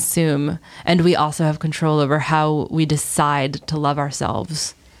what we consume, and we also have control over how we decide to love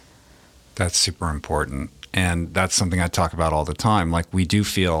ourselves. That's super important. And that's something I talk about all the time. Like, we do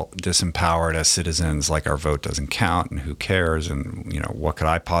feel disempowered as citizens, like our vote doesn't count and who cares, and, what could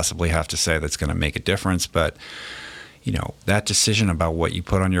I possibly have to say that's going to make a difference? But, that decision about what you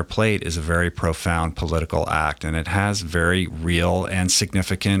put on your plate is a very profound political act, and it has very real and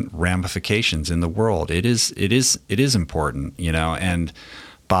significant ramifications in the world. It is important, and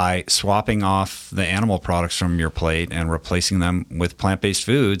by swapping off the animal products from your plate and replacing them with plant-based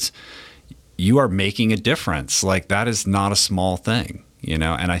foods, you are making a difference. Like, that is not a small thing, and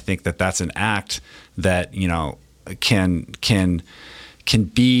I think that that's an act that, can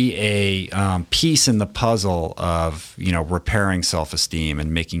be a piece in the puzzle of, repairing self-esteem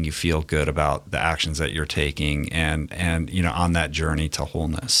and making you feel good about the actions that you're taking and on that journey to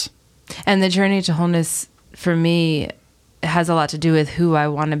wholeness. And the journey to wholeness for me has a lot to do with who I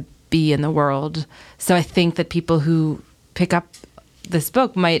want to be in the world. So I think that people who pick up this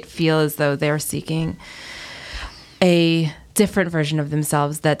book might feel as though they're seeking a different version of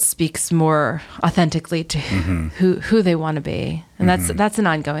themselves that speaks more authentically to who they want to be. And that's an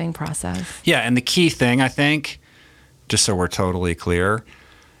ongoing process. Yeah, and the key thing, I think, just so we're totally clear,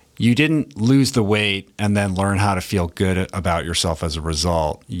 you didn't lose the weight and then learn how to feel good about yourself as a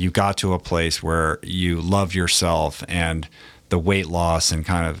result. You got to a place where you love yourself, and the weight loss and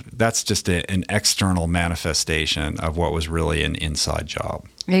that's just an external manifestation of what was really an inside job.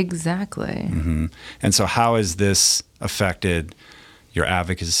 Exactly. And so how has this affected your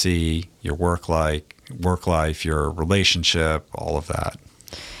advocacy, your work life, your relationship, all of that?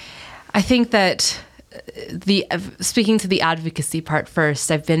 I think that speaking to the advocacy part first,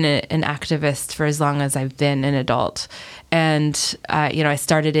 I've been an activist for as long as I've been an adult. And, I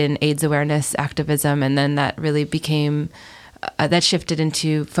started in AIDS awareness activism, and then that really became that shifted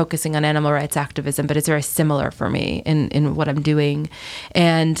into focusing on animal rights activism, but it's very similar for me in what I'm doing.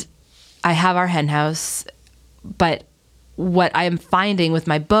 And I have our hen house, but what I am finding with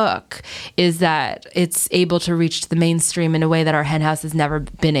my book is that it's able to reach the mainstream in a way that our hen house has never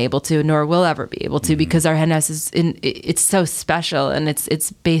been able to, nor will ever be able to, because our hen house it's so special, and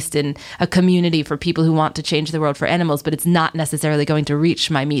it's based in a community for people who want to change the world for animals, but it's not necessarily going to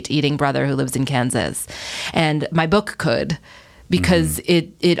reach my meat-eating brother who lives in Kansas. And my book could, because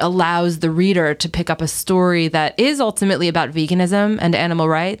it allows the reader to pick up a story that is ultimately about veganism and animal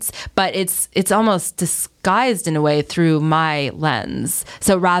rights, but it's almost disguised in a way through my lens.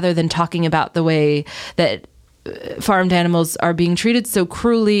 So rather than talking about the way that farmed animals are being treated so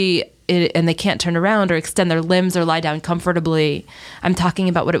cruelly and they can't turn around or extend their limbs or lie down comfortably, I'm talking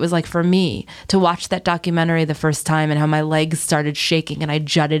about what it was like for me to watch that documentary the first time and how my legs started shaking and I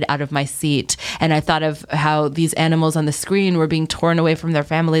jutted out of my seat. And I thought of how these animals on the screen were being torn away from their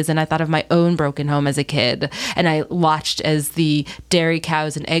families. And I thought of my own broken home as a kid. And I watched as the dairy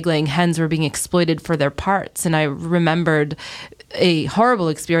cows and egg-laying hens were being exploited for their parts. And I remembered a horrible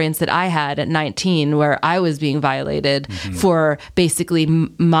experience that I had at 19 where I was being violated for basically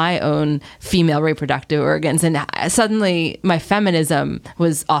my own female reproductive organs. And suddenly my feminism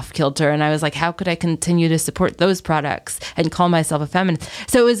was off kilter. And I was like, how could I continue to support those products and call myself a feminist?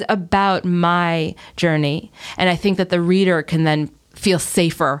 So it was about my journey. And I think that the reader can then feel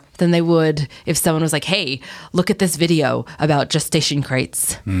safer than they would if someone was like, hey, look at this video about gestation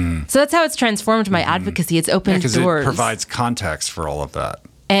crates. So that's how it's transformed my advocacy. It's opened doors. Because it provides context for all of that.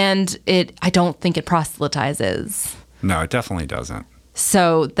 And I don't think it proselytizes. No, it definitely doesn't.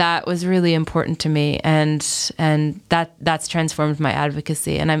 So that was really important to me. And that's transformed my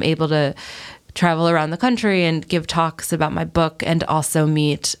advocacy. And I'm able to travel around the country and give talks about my book and also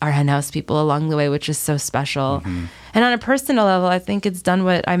meet our hen house people along the way, which is so special. And on a personal level, I think it's done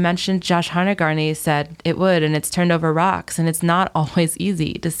what I mentioned Josh Harnagarney said it would, and it's turned over rocks. And it's not always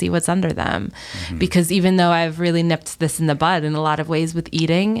easy to see what's under them. Because even though I've really nipped this in the bud in a lot of ways with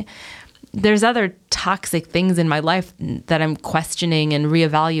eating, there's other toxic things in my life that I'm questioning and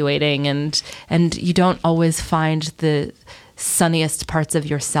reevaluating. And you don't always find the sunniest parts of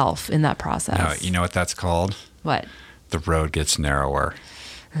yourself in that process. No, you know what that's called? What? The road gets narrower.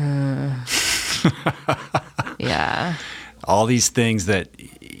 Yeah. all these things that,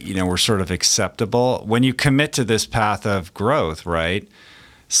 were sort of acceptable. When you commit to this path of growth, right,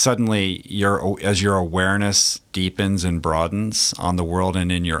 suddenly as your awareness deepens and broadens on the world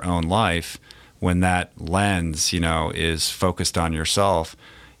and in your own life, when that lens, is focused on yourself,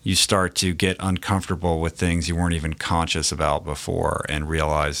 you start to get uncomfortable with things you weren't even conscious about before and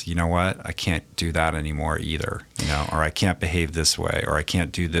realize, you know what, I can't do that anymore either, or I can't behave this way, or I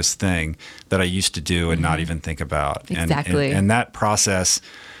can't do this thing that I used to do and not even think about. Exactly. And that process,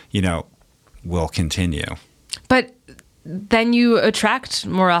 will continue. But then you attract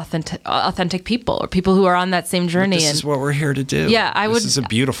more authentic people, or people who are on that same journey. But this is what we're here to do. Yeah, this is a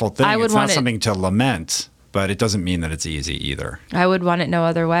beautiful thing. It's not something to lament, but it doesn't mean that it's easy either. I would want it no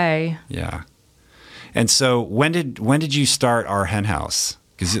other way. Yeah. And so when did you start Our Hen House?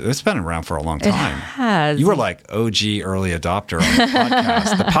 Because it's been around for a long time. It has. You were like OG early adopter on the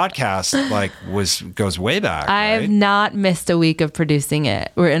podcast. The podcast goes way back. I have not missed a week of producing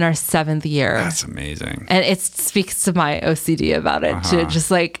it. We're in our 7th year. That's amazing. And it speaks to my OCD about it too. Just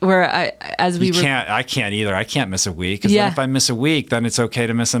like I can't either. I can't miss a week. Because then if I miss a week, then it's okay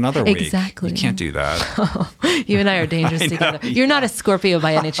to miss another week. Exactly. You can't do that. You and I are dangerous together. You're not a Scorpio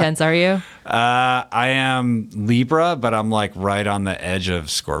by any chance, are you? I am Libra, but I'm like right on the edge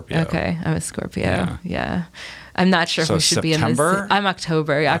of Scorpio. Okay, I'm a Scorpio. Yeah. I'm not sure if we should be in this. I'm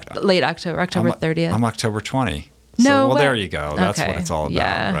October, late October 30th. I'm October 20. No, well, there you go. That's what it's all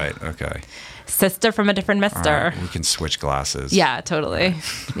about, right? Okay. Sister from a different mister. Right, we can switch glasses. Yeah, totally.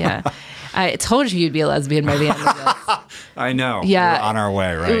 Yeah. I told you you'd be a lesbian by the end of this. I know. Yeah. We're on our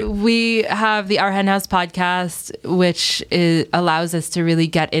way, right? We have the Our Hen House podcast, which allows us to really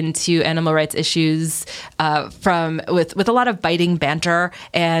get into animal rights issues with a lot of biting banter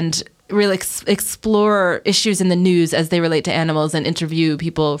and really explore issues in the news as they relate to animals and interview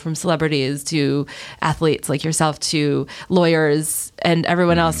people from celebrities to athletes like yourself to lawyers and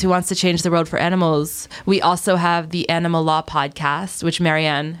everyone else who wants to change the world for animals. We also have the Animal Law podcast, which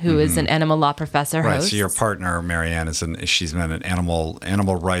Marianne, who is an animal law professor, hosts. Right, so your partner, Marianne, she's been an animal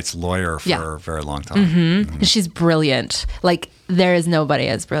rights lawyer for a very long time. She's brilliant. Like, there is nobody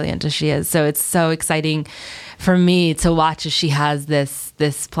as brilliant as she is. So it's so exciting for me to watch as she has this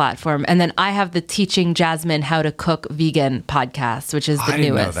platform. And then I have the Teaching Jasmin How to Cook Vegan podcast, which is the newest. I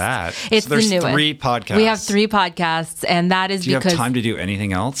didn't know that. It's so there's the newest. 3 podcasts. We have 3 podcasts, and that is because... Do you have time to do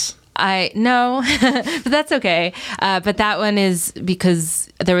anything else? No, but that's okay. But that one is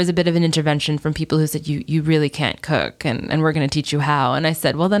because there was a bit of an intervention from people who said, you really can't cook and we're going to teach you how. And I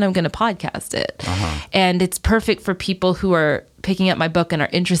said, well, then I'm going to podcast it. And it's perfect for people who are picking up my book and are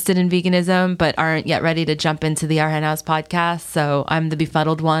interested in veganism, but aren't yet ready to jump into the Our Hen House podcast. So I'm the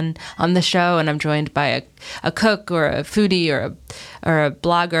befuddled one on the show, and I'm joined by a cook or a foodie or a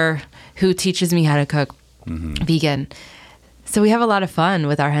blogger who teaches me how to cook vegan. So we have a lot of fun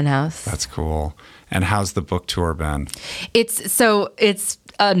with Our Hen House. That's cool. And how's the book tour been? It's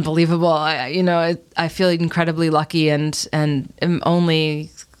unbelievable. I feel incredibly lucky and am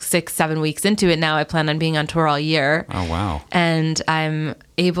only 6-7 weeks into it now. I plan on being on tour all year. Oh, wow. And I'm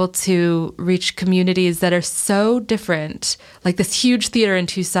able to reach communities that are so different, like this huge theater in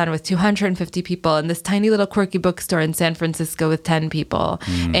Tucson with 250 people and this tiny little quirky bookstore in San Francisco with 10 people.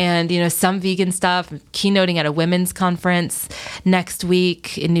 And, some vegan stuff, keynoting at a women's conference next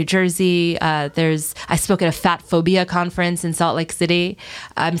week in New Jersey. I spoke at a fat phobia conference in Salt Lake City.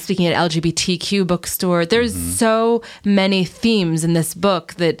 I'm speaking at LGBTQ bookstore. There's so many themes in this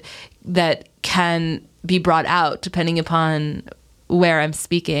book that can be brought out depending upon where I'm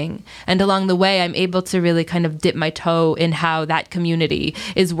speaking. And along the way, I'm able to really kind of dip my toe in how that community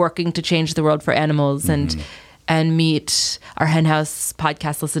is working to change the world for animals and meet Our Hen House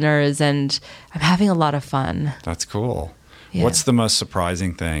podcast listeners. And I'm having a lot of fun. That's cool. Yeah. What's the most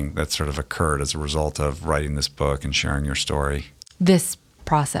surprising thing that sort of occurred as a result of writing this book and sharing your story? This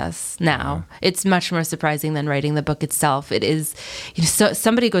process now. It's much more surprising than writing the book itself. It is, so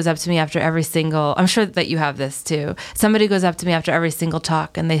somebody goes up to me after every single, I'm sure that you have this too. Somebody goes up to me after every single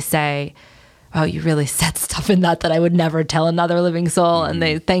talk and they say, oh, you really said stuff in that I would never tell another living soul. And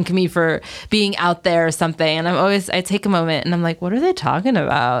they thank me for being out there or something. And I take a moment and I'm like, what are they talking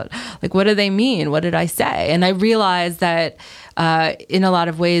about? Like, what do they mean? What did I say? And I realize that in a lot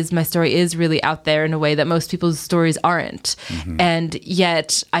of ways, my story is really out there in a way that most people's stories aren't. And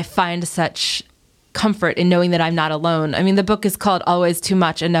yet I find such comfort in knowing that I'm not alone. I mean, the book is called Always Too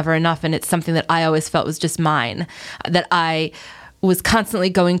Much and Never Enough. And it's something that I always felt was just mine, that I was constantly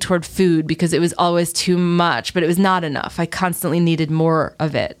going toward food because it was always too much, but it was not enough. I constantly needed more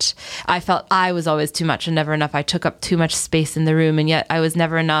of it. I felt I was always too much and never enough. I took up too much space in the room, and yet I was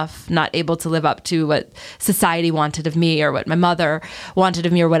never enough, not able to live up to what society wanted of me or what my mother wanted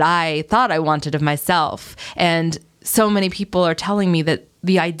of me or what I thought I wanted of myself. And so many people are telling me that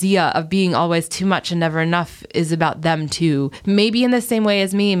the idea of being always too much and never enough is about them too. Maybe in the same way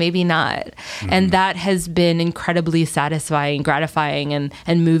as me, maybe not. Mm-hmm. And that has been incredibly satisfying, gratifying,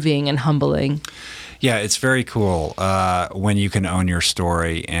 and moving and humbling. Yeah, it's very cool when you can own your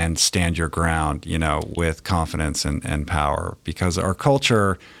story and stand your ground, with confidence and power, because our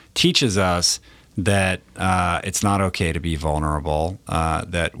culture teaches us that it's not okay to be vulnerable,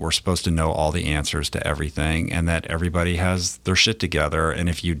 that we're supposed to know all the answers to everything, and that everybody has their shit together. And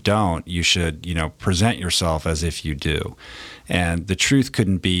if you don't, you should, present yourself as if you do. And the truth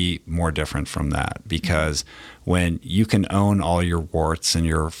couldn't be more different from that, because when you can own all your warts and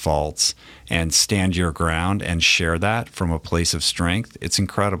your faults and stand your ground and share that from a place of strength, it's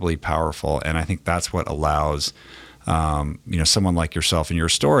incredibly powerful. And I think that's what allows someone like yourself and your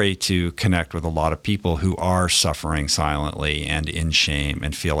story to connect with a lot of people who are suffering silently and in shame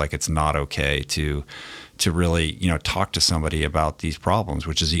and feel like it's not okay to really, talk to somebody about these problems,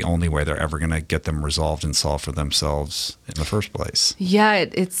 which is the only way they're ever going to get them resolved and solved for themselves in the first place. Yeah,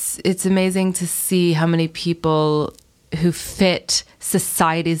 it's amazing to see how many people who fit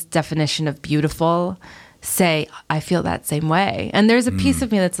society's definition of beautiful say, I feel that same way. And there's a piece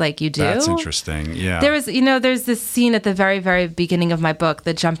of me that's like, you do? That's interesting. Yeah. There's this scene at the very, very beginning of my book,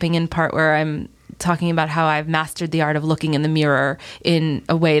 the jumping in part where I'm talking about how I've mastered the art of looking in the mirror in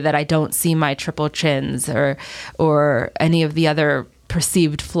a way that I don't see my triple chins or any of the other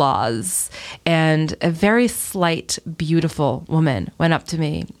perceived flaws. And a very slight, beautiful woman went up to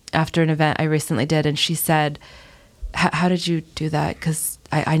me after an event I recently did, and she said, how did you do that? Because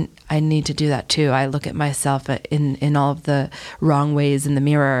I need to do that too. I look at myself in all of the wrong ways in the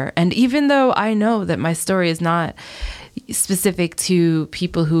mirror. And even though I know that my story is not specific to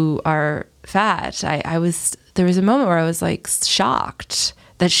people who are fat, there was a moment where I was like shocked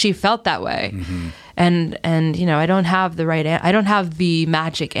that she felt that way. Mm-hmm. And I don't have I don't have the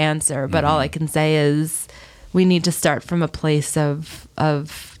magic answer, but all I can say is we need to start from a place of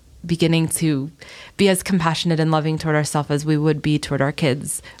beginning to be as compassionate and loving toward ourselves as we would be toward our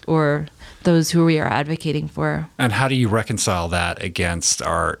kids or those who we are advocating for. And how do you reconcile that against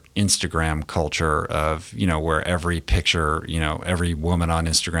our Instagram culture of, where every picture, every woman on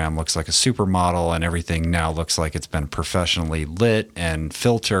Instagram looks like a supermodel and everything now looks like it's been professionally lit and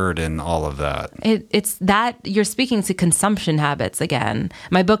filtered and all of that? It's that you're speaking to consumption habits again.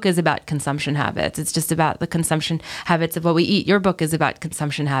 My book is about consumption habits. It's just about the consumption habits of what we eat. Your book is about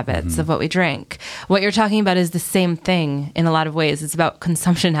consumption habits of what we drink. What you're talking about is the same thing in a lot of ways. It's about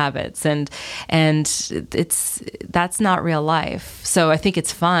consumption habits, and that's not real life. So I think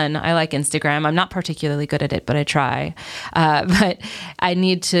it's fun. I like Instagram. I'm not particularly good at it, but I try. But I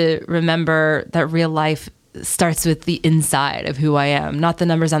need to remember that real life starts with the inside of who I am, not the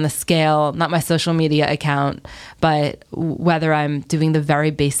numbers on the scale, not my social media account, but whether I'm doing the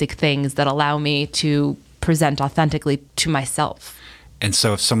very basic things that allow me to present authentically to myself. And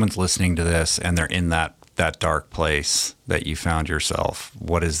so if someone's listening to this and they're in that dark place that you found yourself,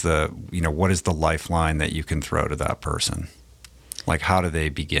 what is the lifeline that you can throw to that person? Like, how do they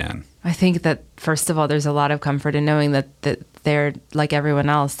begin? I think that, first of all, there's a lot of comfort in knowing that they're like everyone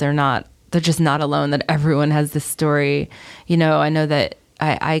else. They're just not alone, that everyone has this story. I know that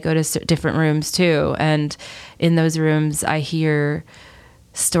I go to different rooms too. And in those rooms, I hear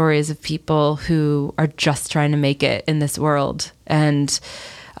stories of people who are just trying to make it in this world. And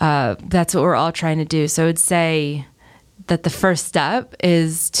that's what we're all trying to do. So I would say that the first step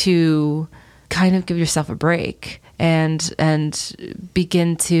is to kind of give yourself a break and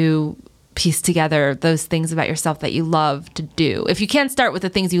begin to piece together those things about yourself that you love to do. If you can't start with the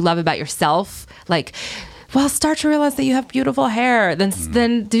things you love about yourself, start to realize that you have beautiful hair,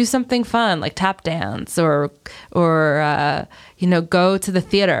 then do something fun like tap dance or go to the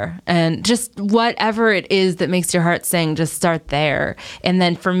theater, and just whatever it is that makes your heart sing, just start there. And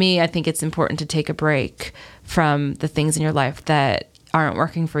then for me, I think it's important to take a break from the things in your life that aren't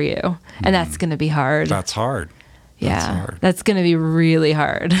working for you. And that's going to be hard. That's hard. Yeah, that's going to be really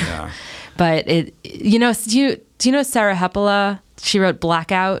hard. Yeah. But do you know Sarah Hepola? She wrote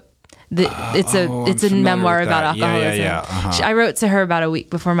Blackout. It's a memoir about alcoholism. Yeah. Uh-huh. I wrote to her about a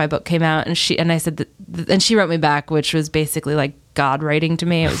week before my book came out, and I said and she wrote me back, which was basically like God writing to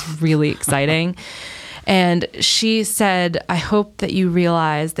me. It was really exciting. And she said, I hope that you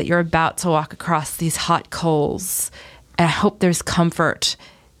realize that you're about to walk across these hot coals And I hope there's comfort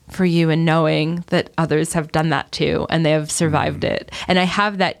for you in knowing that others have done that too, and they have survived it. And I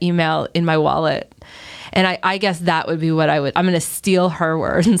have that email in my wallet. And I guess that would be what I'm going to steal her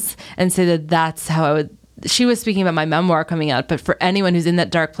words and say that that's how I would. She was speaking about my memoir coming out, but for anyone who's in that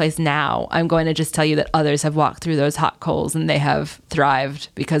dark place now, I'm going to just tell you that others have walked through those hot coals and they have thrived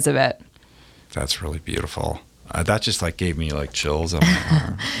because of it. That's really beautiful. That just like gave me like chills on my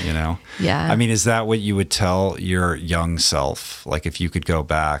arm, you know? Yeah. I mean, is that what you would tell your young self? Like if you could go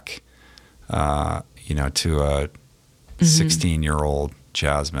back, you know, to a 16-year-old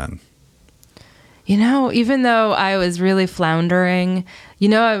Jasmin? You know, even though I was really floundering, you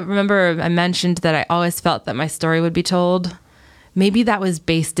know, I remember I mentioned that I always felt that my story would be told. Maybe that was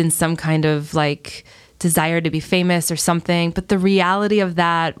based in some kind of like desire to be famous or something. But the reality of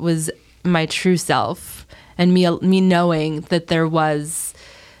that was my true self and me knowing that there was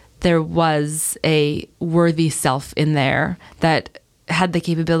a worthy self in there that had the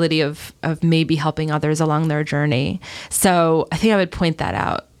capability of maybe helping others along their journey. So I think I would point that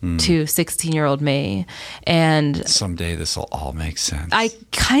out to 16-year-old me. And someday this will all make sense. I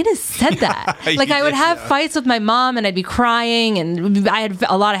kind of said that. Like I would have fights with my mom and I'd be crying, and I had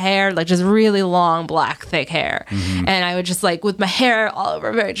a lot of hair, like just really long, black, thick hair. And I would just like with my hair all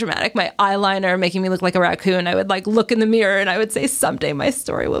over, very dramatic, my eyeliner making me look like a raccoon. I would like look in the mirror and I would say, someday my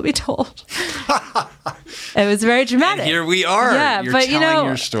story will be told. It was very dramatic. And here we are. Yeah, You're but you know,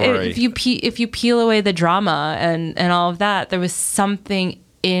 your story. if you peel away the drama and all of that, there was something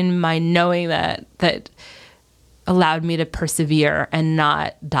in my knowing that allowed me to persevere and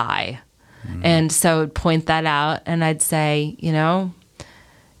not die. And so I'd point that out and I'd say, you know,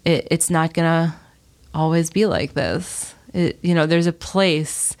 it's not gonna always be like this. You know, there's a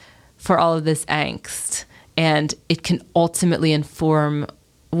place for all of this angst, and it can ultimately inform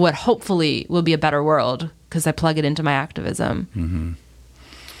what hopefully will be a better world because I plug it into my activism.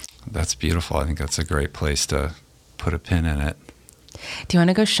 That's beautiful. I think that's a great place to put a pin in it. Do you want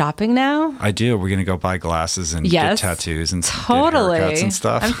to go shopping now? I do. We're going to go buy glasses and get tattoos and totally. get haircuts and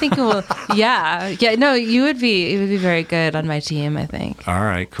stuff. I'm thinking, well, yeah. No, it would be very good on my team, I think. All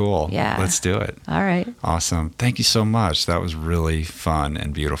right, cool. Yeah. Let's do it. All right. Awesome. Thank you so much. That was really fun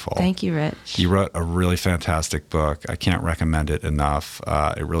and beautiful. Thank you, Rich. You wrote a really fantastic book. I can't recommend it enough.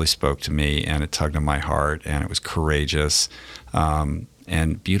 It really spoke to me and it tugged on my heart, and it was courageous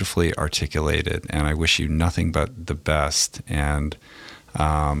and beautifully articulated. And I wish you nothing but the best. And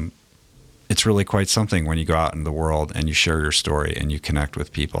it's really quite something when you go out in the world and you share your story and you connect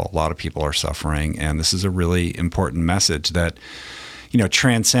with people. A lot of people are suffering, and this is a really important message that, you know,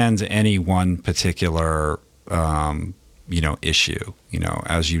 transcends any one particular, issue. You know,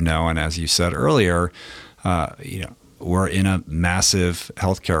 as you know, and as you said earlier, we're in a massive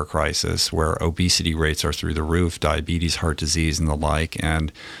healthcare crisis where obesity rates are through the roof, diabetes, heart disease, and the like,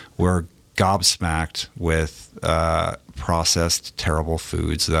 and we're gobsmacked with processed, terrible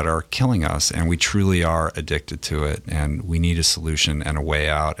foods that are killing us, and we truly are addicted to it, and we need a solution and a way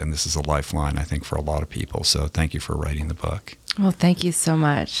out, and this is a lifeline, I think, for a lot of people. So thank you for writing the book. Well, thank you so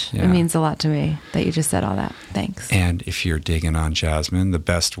much. Yeah. It means a lot to me that you just said all that. Thanks. And if you're digging on Jasmin, the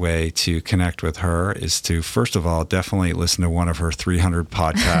best way to connect with her is to, first of all, definitely listen to one of her 300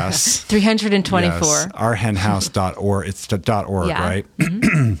 podcasts. 324. Yes, ourhenhouse.org. It's .org, yeah. Right?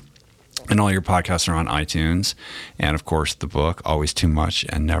 And all your podcasts are on iTunes. And, of course, the book, Always Too Much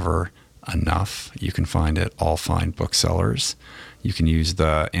and Never Enough. You can find it all fine booksellers. You can use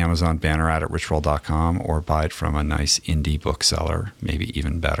the Amazon banner ad at richroll.com or buy it from a nice indie bookseller, maybe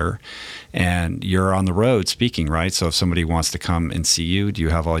even better. And you're on the road speaking, right? So if somebody wants to come and see you, do you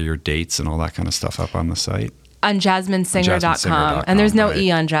have all your dates and all that kind of stuff up on the site? On jasminsinger.com. And there's no right.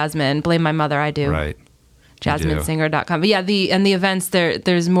 E on Jasmin. Blame my mother, I do. Right. jasminsinger.com. But yeah, the events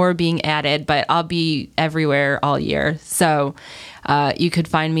there's more being added, but I'll be everywhere all year. So you could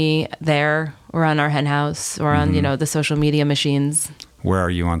find me there or on our hen house or on the social media machines. Where are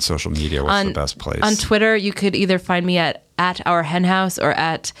you on social media? What's the best place? On Twitter, you could either find me at our hen house or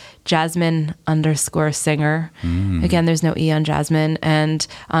at Jasmin_singer. Again, there's no E on Jasmin. And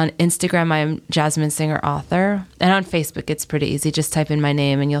on Instagram, I'm Jasmin Singer Author. And on Facebook, it's pretty easy. Just type in my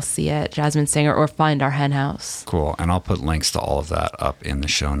name and you'll see it, Jasmin Singer, or find our hen house. Cool. And I'll put links to all of that up in the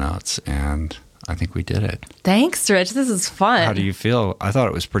show notes. And I think we did it. Thanks, Rich. This is fun. How do you feel? I thought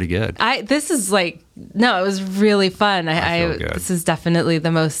it was pretty good. It was really fun. I feel good. This is definitely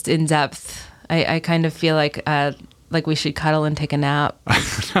the most in-depth. I kind of feel like we should cuddle and take a nap.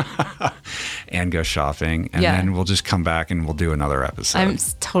 And go shopping. And then we'll just come back and we'll do another episode. I'm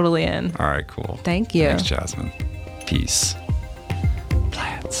totally in. All right, cool. Thank you. Thanks, Jasmin. Peace.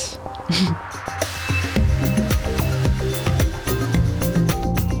 Plants.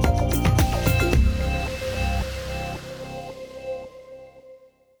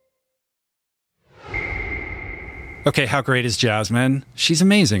 Okay, how great is Jasmin? She's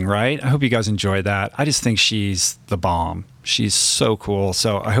amazing, right? I hope you guys enjoyed that. I just think she's the bomb. She's so cool.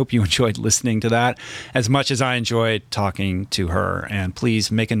 So I hope you enjoyed listening to that as much as I enjoyed talking to her. And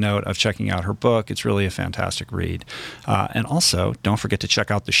please make a note of checking out her book. It's really a fantastic read. And also, don't forget to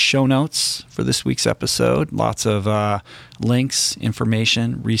check out the show notes for this week's episode. Lots of links,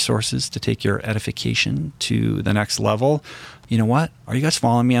 information, resources to take your edification to the next level. You know what? Are you guys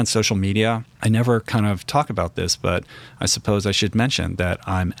following me on social media? I never kind of talk about this, but I suppose I should mention that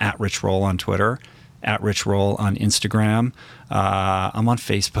I'm at Rich Roll on Twitter, at Rich Roll on Instagram. I'm on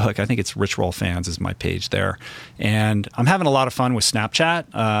Facebook. I think it's Rich Roll Fans is my page there. And I'm having a lot of fun with Snapchat.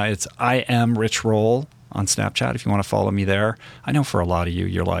 It's I am Rich Roll on Snapchat if you want to follow me there. I know for a lot of you,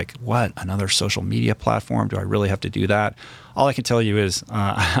 you're like, what, another social media platform? Do I really have to do that? All I can tell you is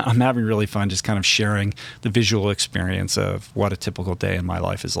I'm having really fun just kind of sharing the visual experience of what a typical day in my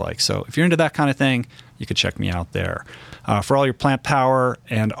life is like. So if you're into that kind of thing, you could check me out there. For all your plant power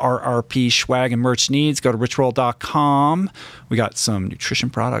and RRP swag and merch needs, go to richroll.com. We got some nutrition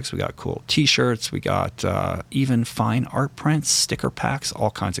products. We got cool t-shirts. We got even fine art prints, sticker packs,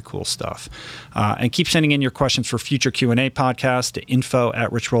 all kinds of cool stuff. And keep sending in your questions for future Q&A podcasts to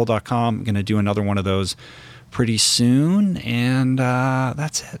info@richroll.com. I'm going to do another one of those pretty soon. And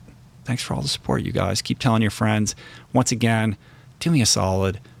that's it. Thanks for all the support, you guys. Keep telling your friends. Once again, do me a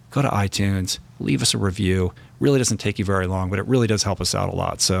solid. Go to iTunes. Leave us a review. Really doesn't take you very long, but it really does help us out a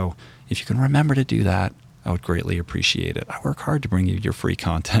lot. So if you can remember to do that, I would greatly appreciate it. I work hard to bring you your free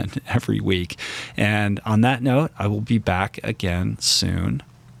content every week. And on that note, I will be back again soon,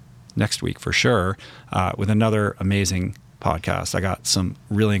 next week for sure, with another amazing podcast. I got some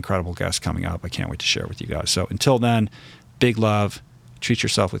really incredible guests coming up. I can't wait to share with you guys. So until then, big love. Treat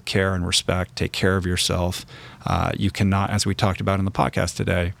yourself with care and respect. Take care of yourself. You cannot, as we talked about in the podcast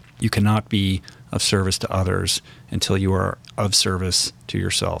today, you cannot be of service to others until you are of service to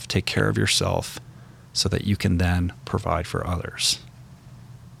yourself. Take care of yourself so that you can then provide for others.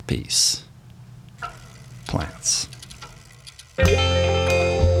 Peace. Plants.